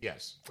move on.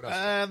 Yes. What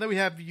else? Then we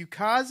have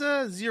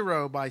Yakuza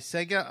 0 by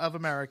Sega of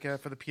America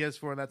for the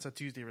PS4, and that's a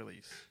Tuesday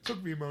release.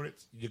 Took me a moment.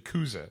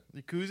 Yakuza.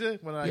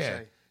 Yakuza? What did I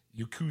say?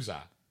 Yakuza.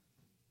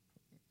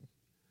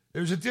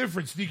 There's a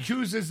difference. The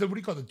Yakuza is what do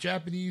you call it? The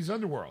Japanese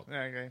underworld.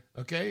 Okay.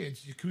 Okay?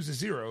 It's Yakuza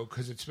 0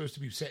 because it's supposed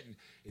to be set in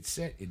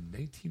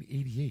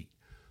 1988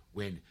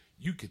 when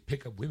you could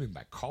pick up women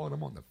by calling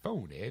them on the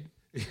phone, Ed.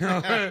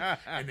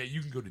 And then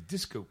you can go to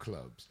disco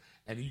clubs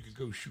and you can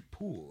go shoot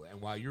pool.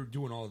 And while you're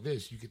doing all of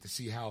this, you get to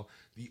see how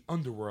the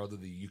underworld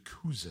of the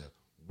Yakuza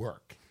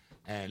work.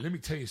 And let me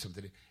tell you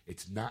something.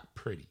 It's not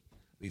pretty.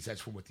 At least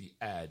that's from what the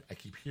ad I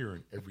keep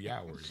hearing every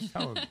hour is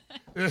telling me.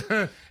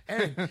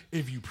 And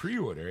if you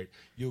pre-order it,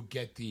 you'll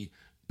get the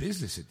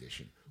business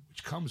edition,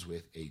 which comes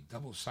with a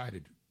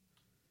double-sided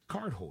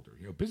card holder,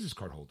 business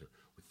card holder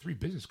with 3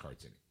 business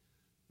cards in it.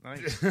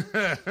 Nice.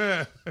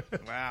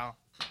 Wow.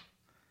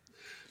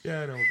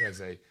 Yeah, I know what can I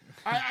say.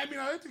 I mean,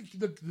 I think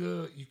the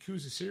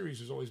Yakuza series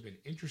has always been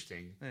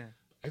interesting. Yeah.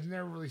 It's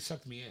never really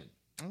sucked me in.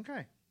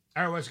 Okay.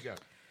 All right, let's go.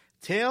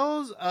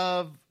 Tales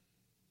of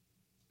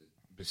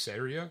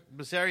Berseria?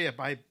 Berseria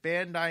by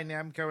Bandai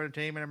Namco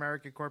Entertainment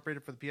America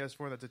Incorporated for the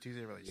PS4. That's a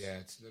Tuesday release. Yeah,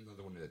 it's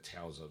another one of the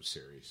Tales of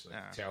series. Like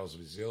Yeah. Tales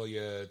of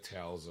Xillia,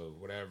 Tales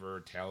of whatever,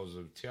 Tales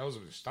of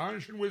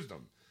Astonishing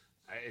Wisdom.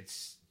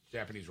 It's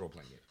Japanese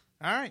role-playing game.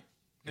 All right.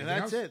 And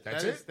Anything that's else? it.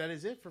 That's it? That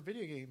is it for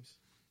video games.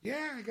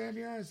 Yeah, I gotta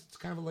be honest. It's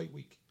kind of a light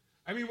week.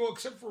 I mean, well,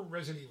 except for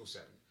Resident Evil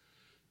 7.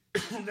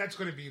 That's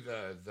going to be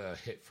the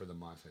hit for the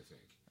month, I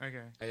think.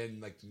 Okay. And then,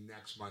 like,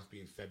 next month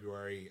being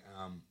February,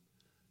 I don't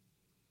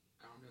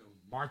know.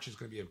 March is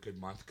going to be a good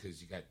month because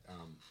you got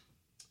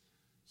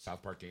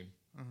South Park game,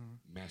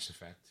 Mass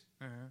Effect.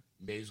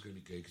 May is going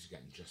to be good because you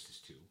got Injustice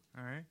 2.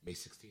 All right. May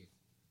 16th.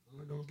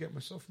 Oh, I don't get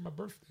myself for my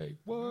birthday.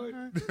 What?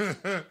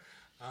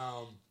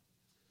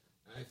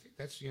 I think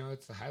that's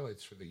the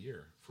highlights for the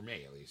year for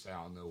me at least.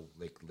 I'll know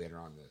like later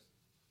on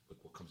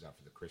what comes out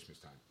for the Christmas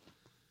time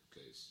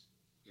because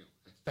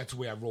that's the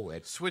way I roll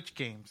it. Switch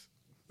games.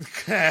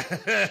 Yeah,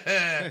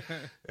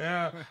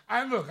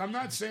 I'm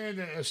not saying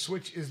that a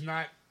Switch is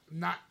not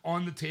not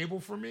on the table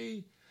for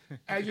me.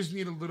 I just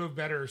need a little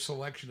better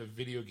selection of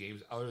video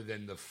games other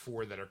than the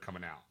 4 that are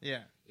coming out.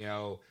 Yeah. You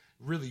know,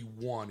 really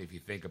one, if you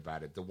think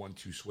about it, the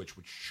 1-2 switch,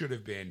 which should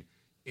have been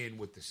in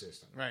with the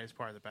system. Right, as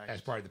part of the package.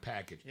 As part of the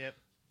package. Yep.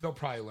 They'll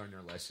probably learn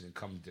their lesson and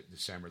come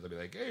December. They'll be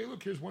like, hey,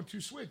 look, here's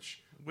 1-2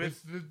 switch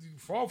with the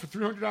fall for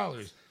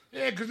 $300.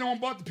 Yeah, because no one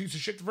bought the piece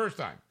of shit the first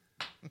time.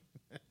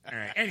 All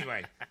right,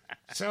 anyway.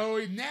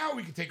 So now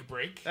we can take a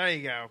break. There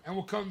you go. And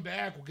we'll come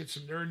back. We'll get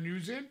some nerd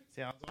news in.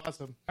 Sounds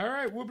awesome. All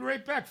right, we'll be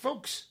right back,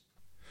 folks.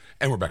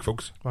 And we're back,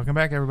 folks. Welcome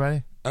back,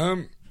 everybody.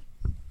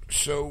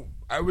 So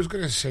I was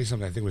going to say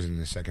something. I think it was in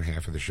the second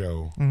half of the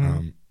show.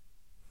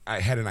 I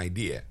had an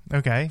idea.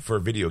 Okay. For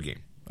a video game.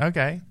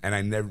 Okay.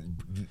 And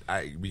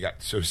we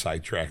got so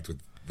sidetracked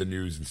with the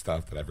news and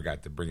stuff that I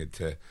forgot to bring it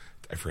to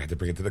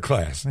the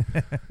class.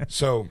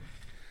 So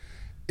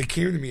it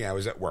came to me. I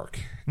was at work,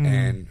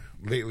 and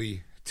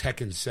lately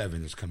Tekken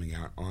 7 is coming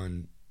out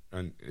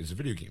is a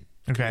video game.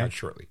 It's coming out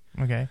shortly.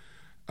 Okay.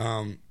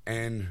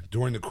 And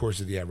during the course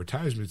of the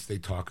advertisements, they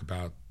talk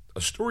about a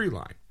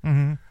storyline.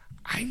 Mm-hmm.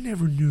 I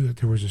never knew that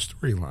there was a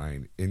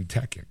storyline in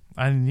Tekken.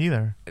 I didn't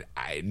either.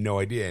 I had no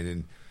idea.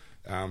 And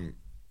then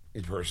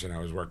the person I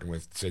was working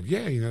with said,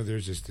 yeah, you know,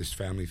 there's this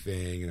family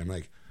thing. And I'm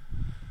like,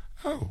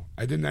 oh,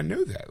 I did not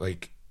know that.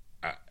 Like,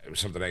 it was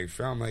something I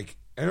found, like,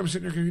 and I'm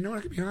sitting there going, you know what,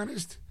 I can be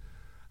honest?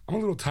 I'm a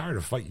little tired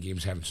of fighting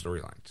games having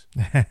storylines.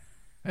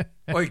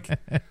 like,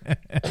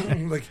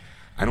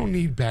 I don't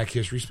need back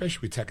history,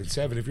 especially with Tekken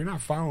 7. If you're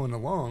not following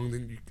along,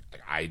 then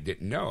I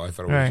didn't know. I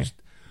thought it was just...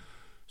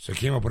 So I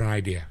came up with an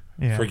idea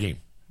for a game.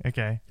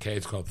 Okay,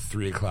 it's called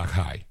 3 O'Clock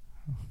High.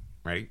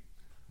 Right?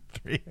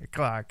 3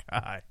 O'Clock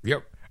High.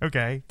 Yep.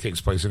 Okay.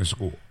 Takes place in a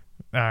school.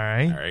 All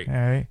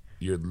right.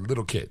 You're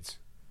little kids.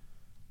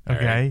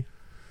 Okay.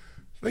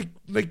 Right?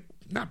 Like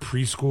not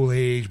preschool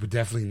age, but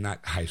definitely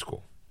not high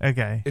school.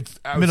 Okay. It's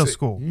middle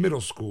school.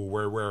 Middle school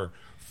where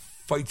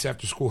fights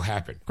after school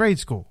happen. Grade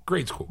school.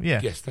 Yeah.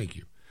 Yes, thank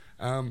you.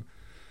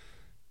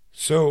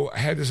 So I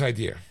had this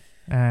idea.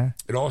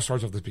 It all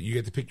starts off you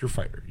get to pick your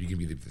fighter. You can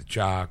be the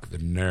jock, the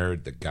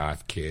nerd, the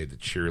goth kid, the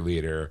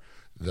cheerleader,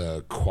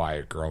 the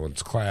quiet girl in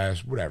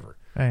class, whatever.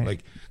 Right.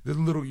 Like the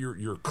little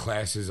your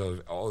classes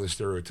of all the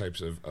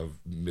stereotypes of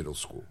middle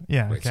school.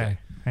 Yeah. Okay.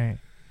 Right.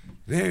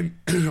 Then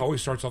it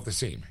always starts off the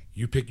same.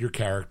 You pick your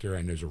character,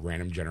 and there's a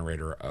random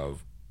generator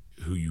of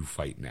who you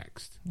fight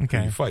next. Okay.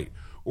 Who you fight,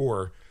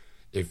 or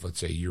if let's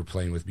say you're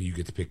playing with me, you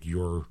get to pick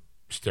your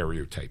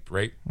stereotype.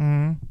 Right.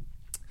 Mm-hmm.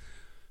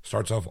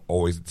 Starts off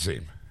always the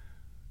same.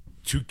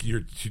 Two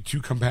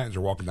combatants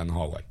are walking down the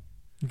hallway.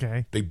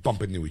 Okay. They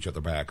bump into each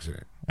other by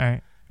accident. All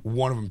right.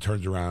 One of them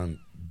turns around,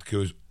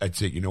 goes,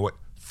 "That's it. You know what?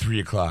 3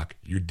 o'clock.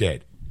 You're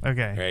dead."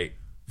 Okay. Right.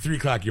 3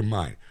 o'clock. You're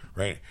mine.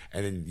 Right.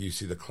 And then you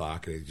see the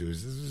clock, and it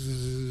goes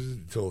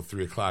until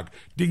 3 o'clock.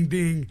 Ding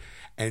ding.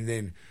 And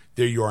then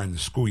there you are in the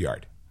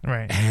schoolyard.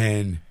 Right.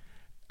 And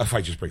a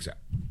fight just breaks out.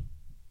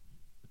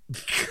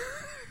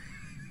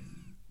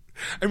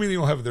 I mean, they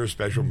all have their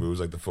special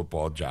moves, like the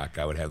football jock.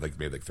 I would have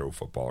maybe throw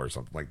football or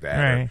something like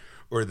that, right.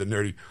 or the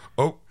nerdy.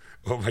 Oh,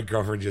 my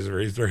girlfriend just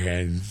raised her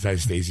hand.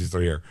 Stacy's still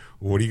here.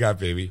 What do you got,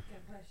 baby?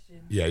 Good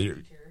question. Yeah,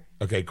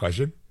 okay.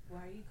 Question.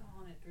 Why are you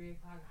calling it 3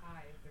 o'clock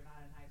high if they're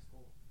not in high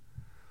school?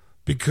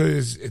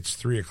 Because it's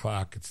 3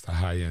 o'clock. It's the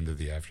high end of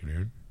the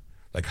afternoon,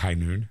 like high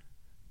noon.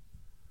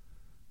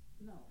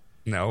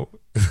 No.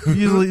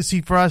 Usually,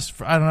 see, for us,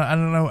 I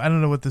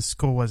don't know what the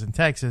school was in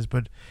Texas,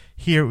 but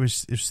here it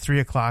was 3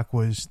 o'clock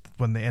was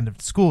when the end of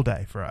the school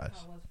day for us.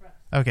 Oh, it was for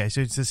us. Okay,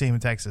 so it's the same in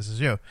Texas as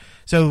you.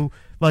 So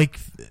like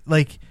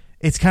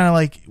it's kind of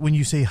like when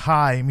you say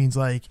high, it means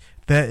like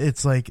that.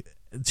 It's like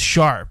it's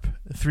sharp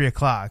 3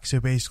 o'clock. So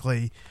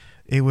basically,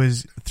 it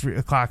was 3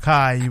 o'clock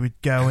high. You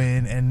would go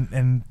in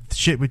and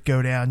shit would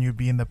go down. You'd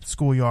be in the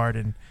schoolyard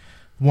and.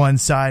 One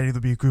side there'll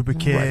be a group of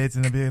kids,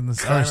 and there'll be on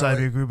the other side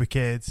be a group of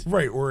kids.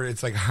 Right, or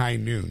it's like high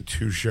noon.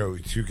 Two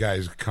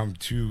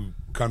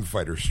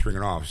gunfighters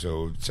stringing off.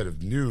 So instead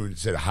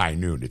of high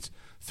noon, it's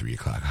 3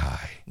 o'clock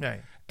high.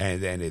 Right,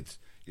 and then it's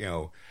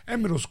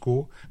and middle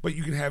school, but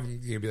you can have them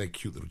be like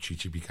cute little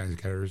chichibi kinds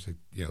of characters,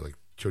 like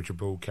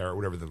chochobo carrot,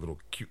 whatever the little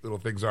cute little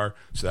things are.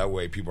 So that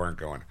way people aren't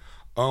going,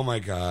 oh my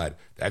God,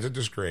 that's a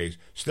disgrace.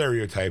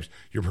 Stereotypes.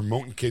 You're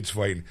promoting kids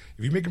fighting.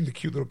 If you make them the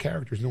cute little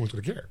characters, no one's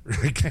going to care.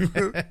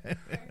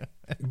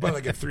 But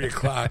like at 3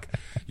 o'clock,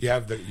 you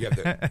have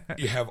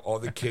all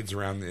the kids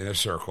around in a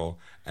circle,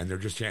 and they're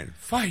just chanting,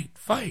 fight,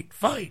 fight,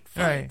 fight,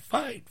 fight, right.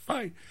 fight,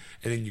 fight.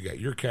 And then you got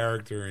your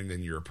character, and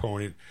then your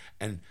opponent,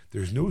 and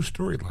there's no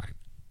storyline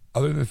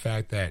other than the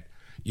fact that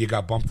you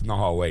got bumped in the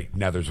hallway.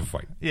 Now there's a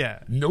fight. Yeah.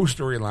 No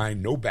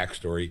storyline, no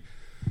backstory.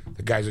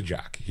 The guy's a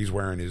jock. He's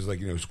wearing his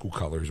school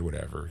colors or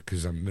whatever.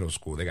 Because I'm middle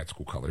school, they got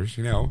school colors.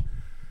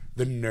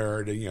 The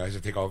nerd, has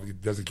to take off.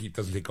 Doesn't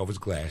take off his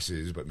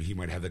glasses, but he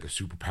might have like a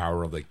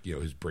superpower of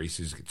his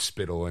braces get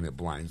spittle and it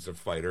blinds the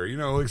fighter.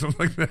 Like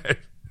something like that.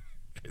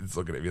 It's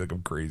looking at me like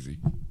I'm crazy.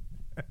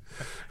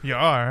 You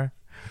are.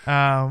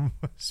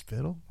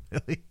 Spittle.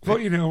 Well,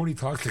 when he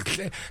talks, like,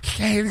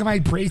 hey, look at my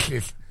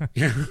braces.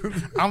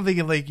 I'm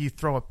thinking like you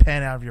throw a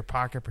pen out of your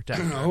pocket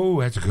protector.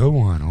 Oh, that's a good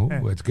one. Oh,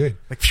 that's good.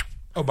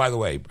 Oh, by the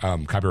way,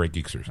 copyright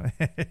Geeksters,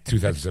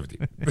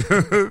 2017.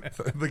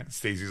 Like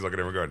Stacey's looking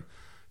at him going,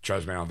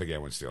 trust me, I don't think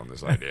anyone's stealing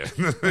this idea.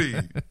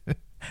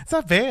 It's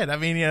not bad. I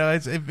mean,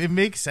 it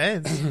makes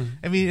sense.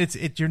 I mean,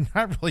 you're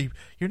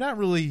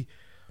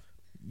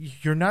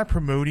not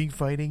promoting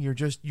fighting. You're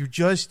just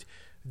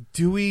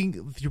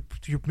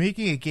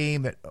making a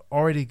game that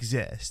already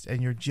exists,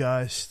 and you're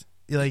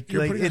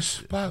putting a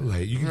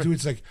spotlight. You can do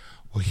it's like,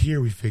 well, here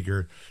we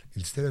figure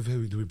instead of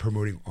doing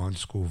promoting on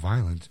school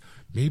violence,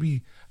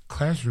 maybe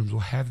classrooms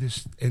will have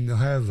this, and they'll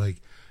have like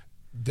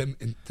them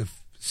to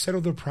settle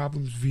their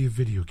problems via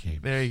video game.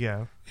 There you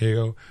go. Here you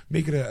go.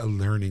 Make it a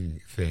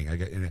learning thing,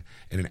 like in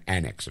an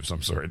annex of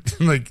some sort.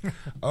 Like,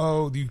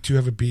 oh, you two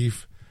have a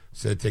beef.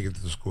 Instead of taking it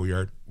to the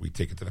schoolyard, we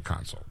take it to the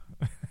console.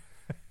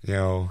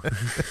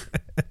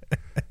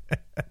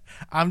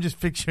 I'm just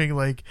picturing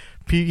like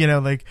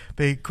everybody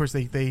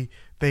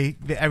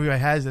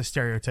has a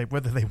stereotype,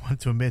 whether they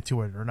want to admit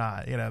to it or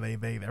not.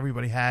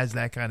 Everybody has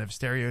that kind of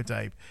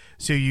stereotype.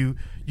 So you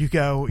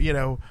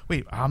go,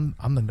 wait, I'm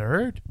the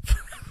nerd.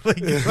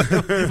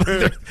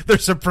 They're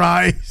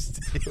surprised.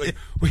 Like,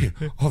 wait,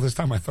 all this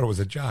time I thought it was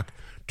a jock.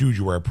 Dude,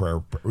 you wear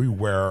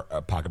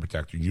a pocket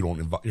protector.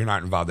 You're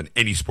not involved in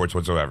any sports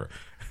whatsoever.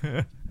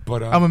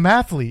 But I'm a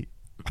mathlete.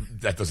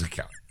 That doesn't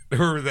count.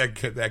 Or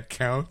that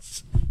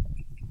counts.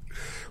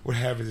 What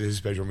happens in his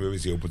special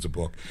movies? He opens a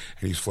book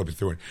and he's flipping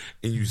through it,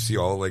 and you see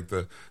all like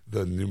the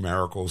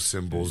numerical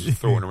symbols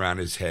thrown around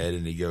his head,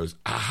 and he goes,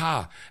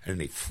 "Aha!"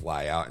 and they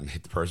fly out and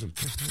hit the person.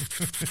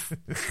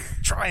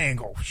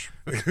 Triangle,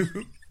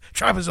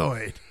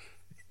 trapezoid,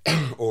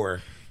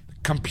 or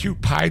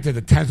compute pi to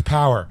the 10th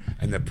power,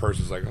 and the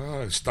person's like,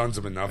 "Oh," it stuns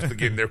him enough to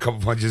get in there a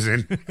couple punches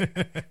in.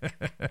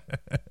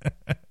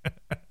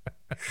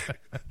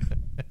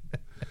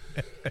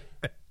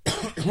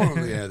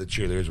 Yeah, the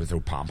cheerleaders would throw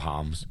pom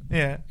poms.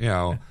 Yeah,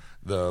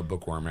 the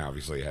bookworm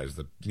obviously has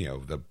the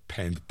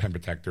pen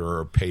protector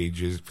or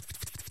pages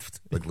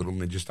like little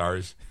ninja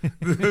stars.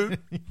 The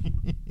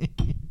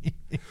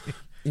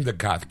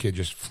goth kid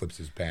just flips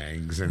his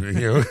bangs, and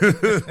these are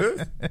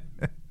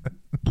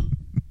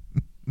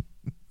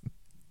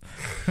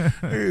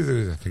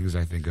the things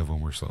I think of when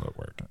we're slow at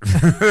work.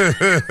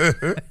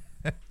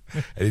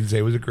 I didn't say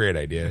it was a great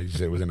idea. I just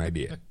said it was an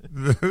idea.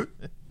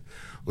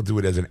 We'll do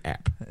it as an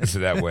app. So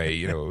that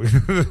way,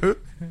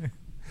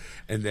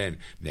 And then,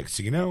 next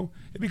thing you know,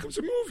 it becomes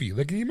a movie,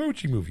 like the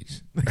Emoji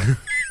movies.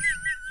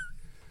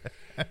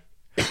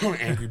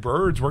 Angry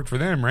Birds worked for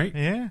them, right?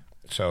 Yeah.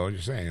 So, I'm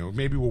just saying,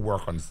 maybe we'll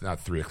work on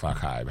not 3 o'clock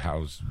high.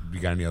 You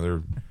got any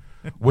other...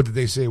 What did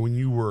they say when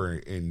you were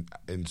in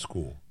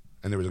school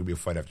and there was going to be a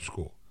fight after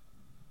school?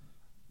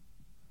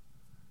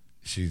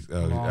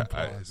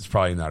 It's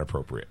probably not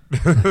appropriate.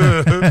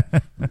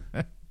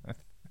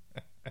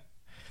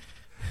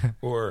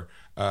 Or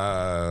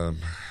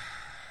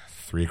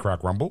 3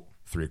 o'clock rumble,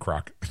 3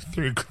 o'clock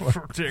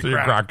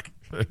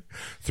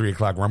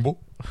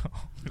rumble.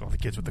 All the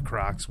kids with the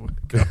Crocs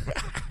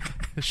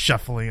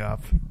shuffling up.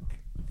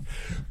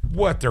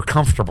 What? They're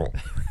comfortable.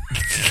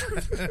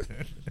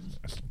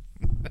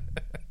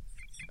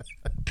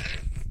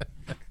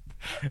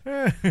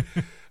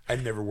 I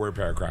never wore a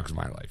pair of Crocs in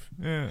my life.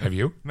 Have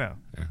you? No.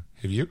 Yeah.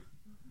 Have you?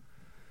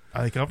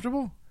 Are they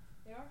comfortable?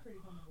 They are pretty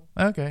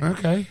comfortable.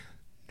 Okay.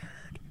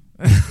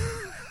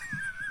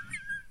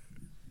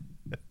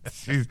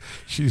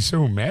 She's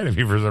so mad at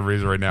me for some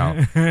reason right now.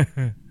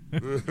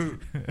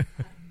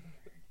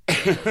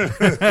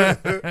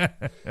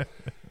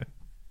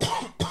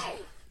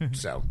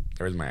 So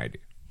there's my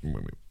idea.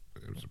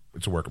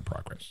 It's a work in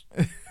progress.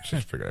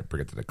 Just figured I'd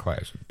bring it to the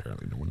class, and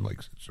apparently no one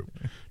likes it. So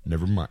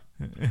never mind.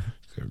 Instead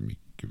of me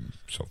giving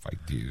myself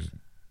ideas.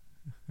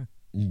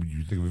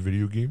 You think of a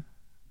video game?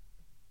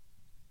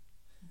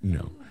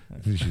 No.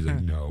 And she's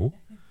like, no.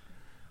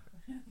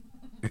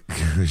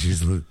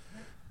 She's My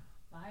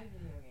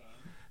video game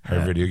her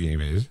video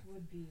game is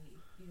would be,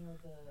 the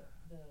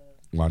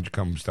why don't you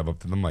come step up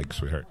to the mic,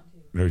 sweetheart?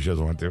 No, she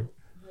doesn't want to. the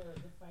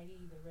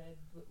fighty, the red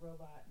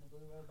robot and the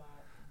blue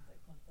robot, and like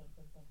punch, punch,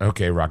 punch, punch.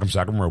 Okay, Rock'em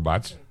Sock'em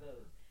Robots. Okay,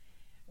 those.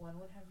 One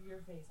would have your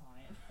face on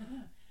it,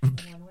 and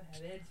one would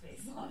have Ed's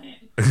face on it,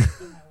 and I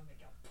would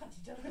make y'all punch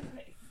each other in the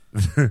face.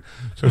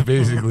 So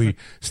basically,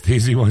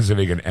 Stacey wants to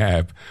make an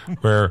app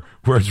where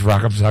it's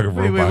Rock'em Sock'em Robots.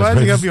 Wait, why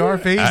does it gotta be our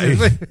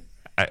faces?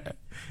 I,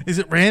 Is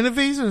it random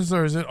faces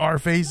or is it our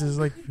faces?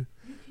 Like, You can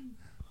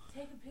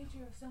take a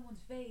picture of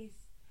someone's face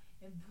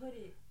and put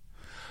it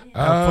in.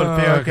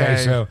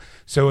 okay.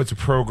 So it's a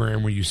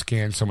program where you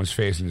scan someone's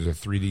face and there's a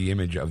 3D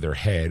image of their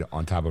head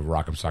on top of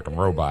Rock'em Sock'em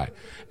Robot,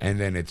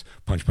 and then it's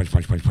punch, punch,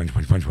 punch, punch, punch,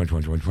 punch, punch, punch,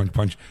 punch, punch, punch,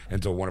 punch,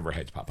 until one of her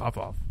heads pop off.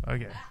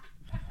 Okay.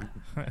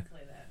 Play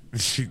that.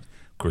 Of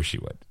course she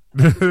would.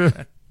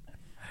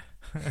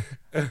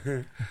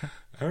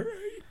 All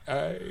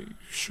right,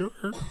 sure,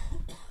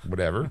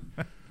 whatever.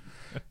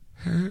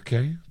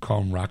 Okay,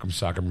 call them Rock'em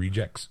Sock'em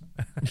Rejects.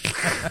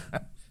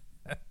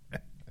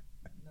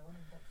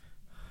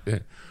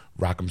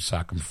 Rock'em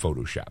Sock'em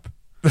Photoshop.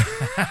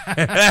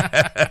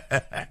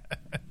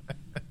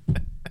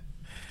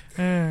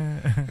 All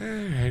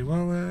right,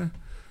 well,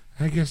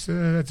 I guess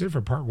that's it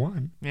for part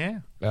 1. Yeah.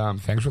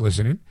 Thanks for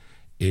listening.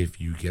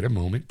 If you get a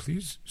moment,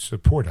 please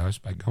support us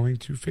by going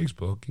to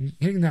Facebook and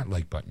hitting that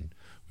like button.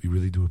 We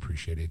really do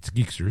appreciate it. It's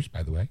Geeksters,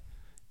 by the way, in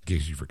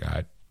case you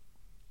forgot,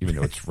 even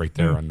though it's right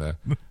there on the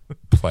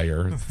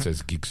player that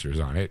says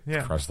Geeksters on it,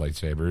 Cross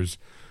Lightsabers.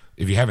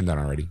 If you haven't done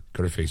already,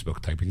 go to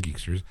Facebook, type in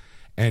Geeksters.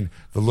 And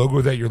the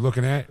logo that you're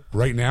looking at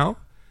right now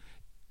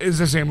is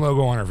the same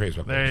logo on our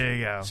Facebook page. There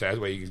you go. So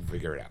that way you can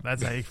figure it out.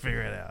 That's how you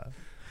figure it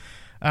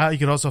out. You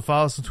can also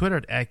follow us on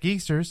Twitter at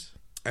Geeksters.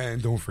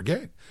 And don't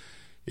forget,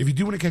 if you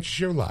do want to catch a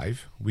show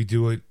live, we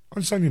do it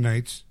on Sunday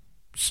nights,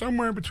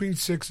 somewhere between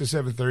 6 to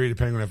 7:30,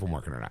 depending on if I'm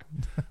working or not.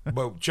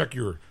 But check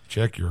our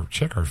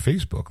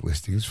Facebook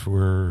listings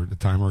for the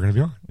time we're going to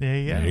be on. There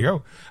you go. There you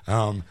go.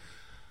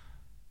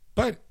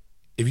 But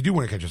if you do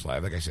want to catch us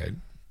live, like I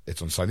said,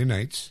 it's on Sunday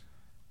nights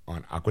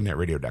on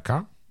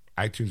AquanetRadio.com,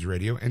 iTunes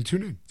Radio, and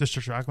TuneIn. Just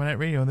search Aquanet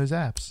Radio and there's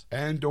apps.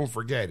 And don't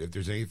forget, if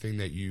there's anything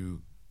that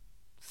you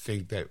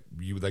think that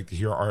you would like to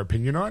hear our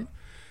opinion on,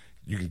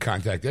 you can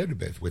contact Ed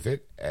with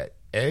it at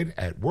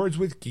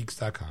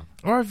ed@wordswithgeeks.com.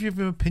 Or if you have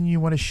an opinion you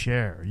want to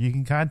share, you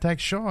can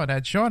contact Sean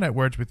at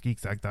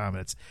wordswithgeeks.com.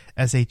 It's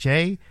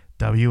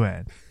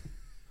SHAWN.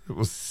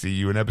 We'll see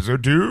you in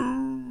episode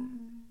 2.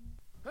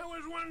 That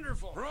was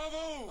wonderful.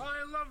 Bravo!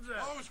 I loved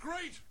that. Oh, it was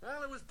great.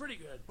 Well, it was pretty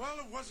good. Well,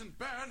 it wasn't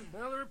bad.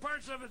 Well, there were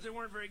parts of it that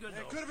weren't very good, It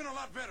though. could have been a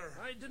lot better.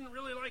 I didn't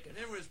really like it.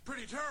 It was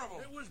pretty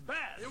terrible. It was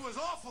bad. It was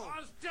awful. It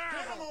was terrible.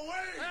 Get him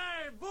away!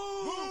 Hey,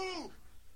 boo! Boo!